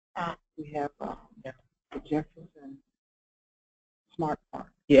 We have the Jefferson Smart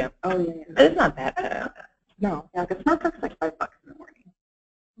Park. Yeah. Oh yeah. It's not that bad. No. Yeah, because Smart Park's like $5 in the morning.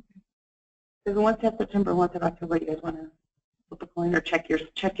 So who wants to have September, who wants to have October? You guys want to flip a coin or check your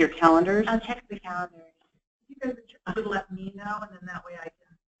calendars? I'll check the calendars. You guys could let me know, and then that way I can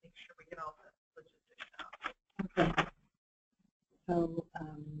make sure we get all the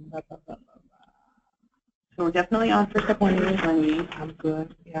we're definitely on for September 20. I'm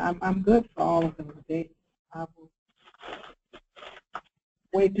good. Yeah, I'm good for all of those dates. I will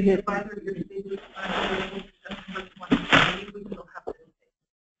wait to hear If from either of your stages are September 20, we still have this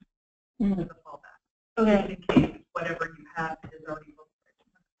you. as a fallback. Okay. In case whatever you have is already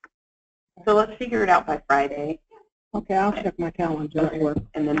booked. So let's figure it out by Friday, Okay, I'll check my calendar at work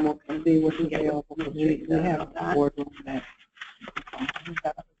and then we'll and see what's we can get available. with We have about a that. boardroom that.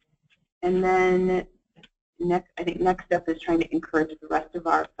 And then I think next step is trying to encourage the rest of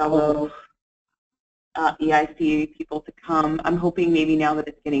our fellow EIC people to come. I'm hoping maybe now that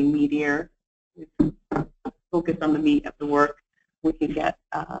it's getting meatier, focus on the meat of the work, we can get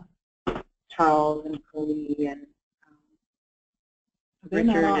Charles and Cody and They're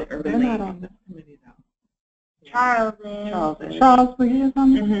Richard not on this committee though. Charles is. Charles, were you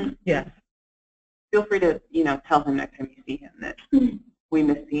on this? Mm-hmm. Yes. Feel free to, tell him next time you see him that we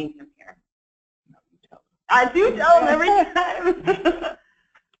miss seeing him here. I do tell him every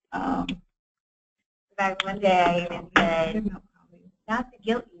time. Back one day I even said, not to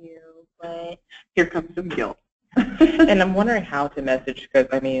guilt you, but Here comes some guilt. And I'm wondering how to message, because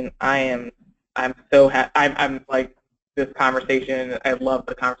I mean, I'm so I'm like this conversation. I love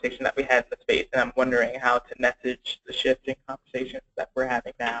the conversation that we had in the space, and I'm wondering how to message the shifting conversations that we're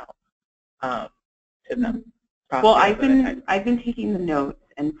having now to them. Well, I've been taking the notes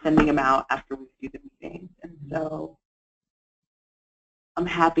and sending them out after we do the meetings, and so I'm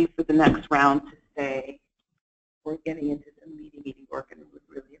happy for the next round to say we're getting into the meeting work, and we would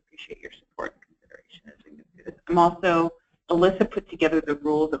really appreciate your support and consideration as we move through this. I'm also, Alyssa put together the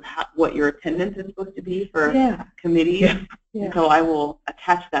rules of what your attendance is supposed to be for committees, Yeah. so I will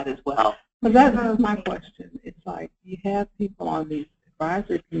attach that as well. But that's my question. It's like you have people on these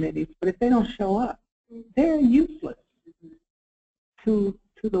advisory committees, but if they don't show up, they're useless to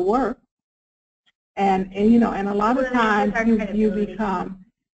the work. And a lot of times you become,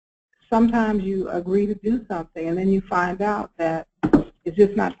 sometimes you agree to do something and then you find out that it's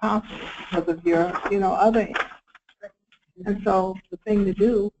just not possible because of your, other. And so the thing to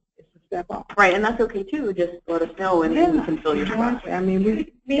do is to step off. Right, and that's okay too. Just let us know and then we can fill your spot. I mean,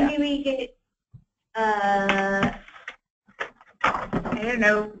 maybe we get, I don't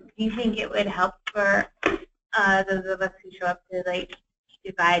know, do you think it would help for those of us who show up to like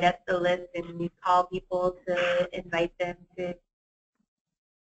divide up the list and we call people to invite them to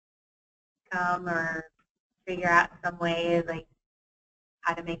come, or figure out some way like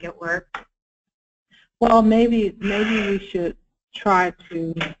how to make it work? Well, maybe we should try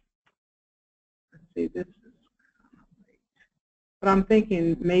to, let's see, this is, but I'm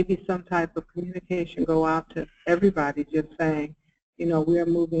thinking maybe some type of communication go out to everybody just saying, we are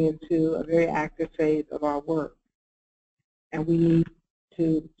moving into a very active phase of our work. And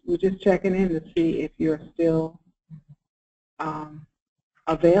we're just checking in to see if you're still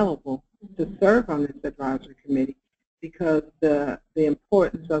available to serve on this advisory committee, because the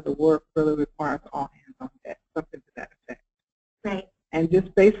importance of the work really requires all hands on deck, something to that effect. Right. And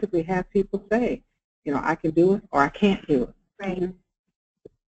just basically have people say, I can do it or I can't do it. Right.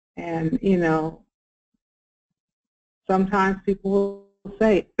 And, sometimes people will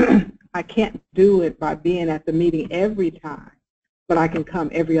say, I can't do it by being at the meeting every time, but I can come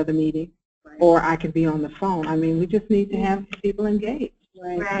every other meeting, or I can be on the phone. I mean, we just need to have people engaged.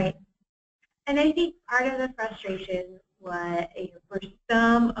 Right. And I think part of the frustration was, for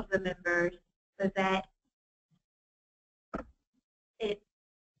some of the members, was that they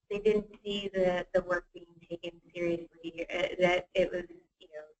didn't see the work being taken seriously. That it was,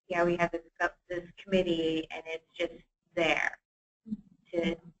 we have this committee and it's just there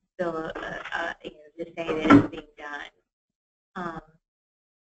to still, to say that it's being done.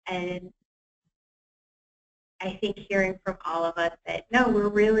 And I think hearing from all of us that no, we're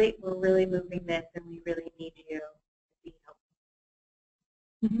really moving this, and we really need you to be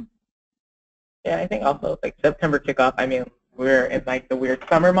helpful. Yeah, I think also like September kickoff. I mean, we're in like the weird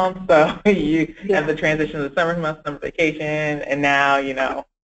summer months, so you have the transition of the summer months, summer vacation, and now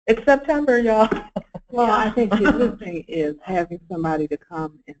it's September, y'all. Well, I think the other thing is having somebody to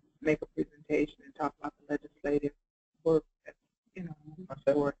come and make a presentation and talk about the legislative work that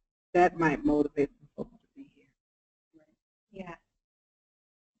forward. That might motivate some folks to be here. Yeah.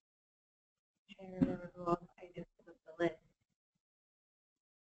 Trying to remember who else I just put the list.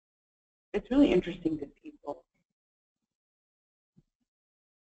 It's really interesting to people.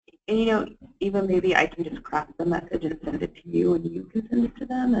 And even maybe I can just craft the message and send it to you, and you can send it to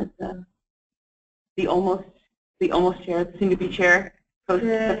them as the almost chair, the soon-to-be chair,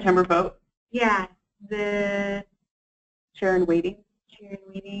 post-September vote. Yeah, the Chair in waiting. chair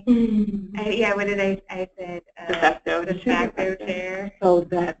meeting. Yeah, what did I said? De facto. De facto chair. So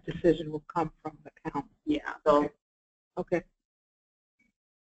that decision will come from the council. Yeah, so Okay.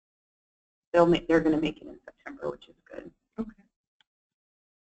 they're going to make it in September, which is good. Okay.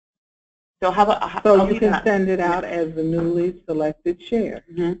 So how about So I'll you do can that. send it out as the newly selected chair.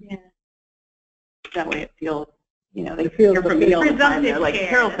 Mm-hmm. Yeah. That way it feels, you know, they It feels hear from me all the time. presumptive They're like, chair,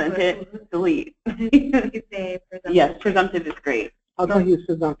 Carol that's sent what it, delete. You could say presumptive. Yes, presumptive is great. Oh, don't use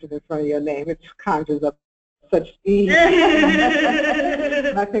presumptive in front of your name. It conjures up such ease.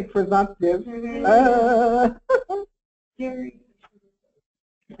 I think presumptive.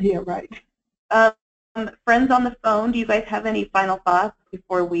 Yeah, right. Friends on the phone, do you guys have any final thoughts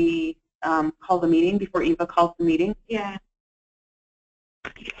before we call the meeting, before Eva calls the meeting? Yeah.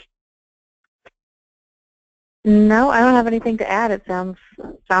 No, I don't have anything to add. It sounds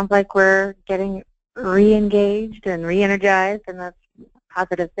like we're getting re-engaged and re-energized, and that's a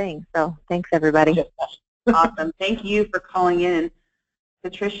positive thing. So thanks, everybody. Awesome. Thank you for calling in.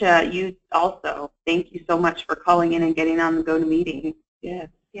 Patricia, you also, thank you so much for calling in and getting on the GoToMeeting. Yes.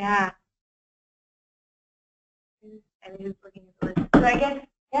 Yeah. And who's looking at the list? So I guess,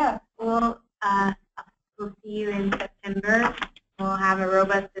 yeah, we'll see you in September. We'll have a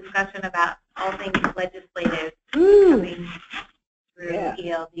robust discussion about all things legislative coming through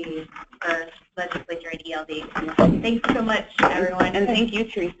ELD, or legislature and ELD. Thanks so much, everyone. And thank you,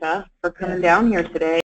 Teresa, for coming down here today.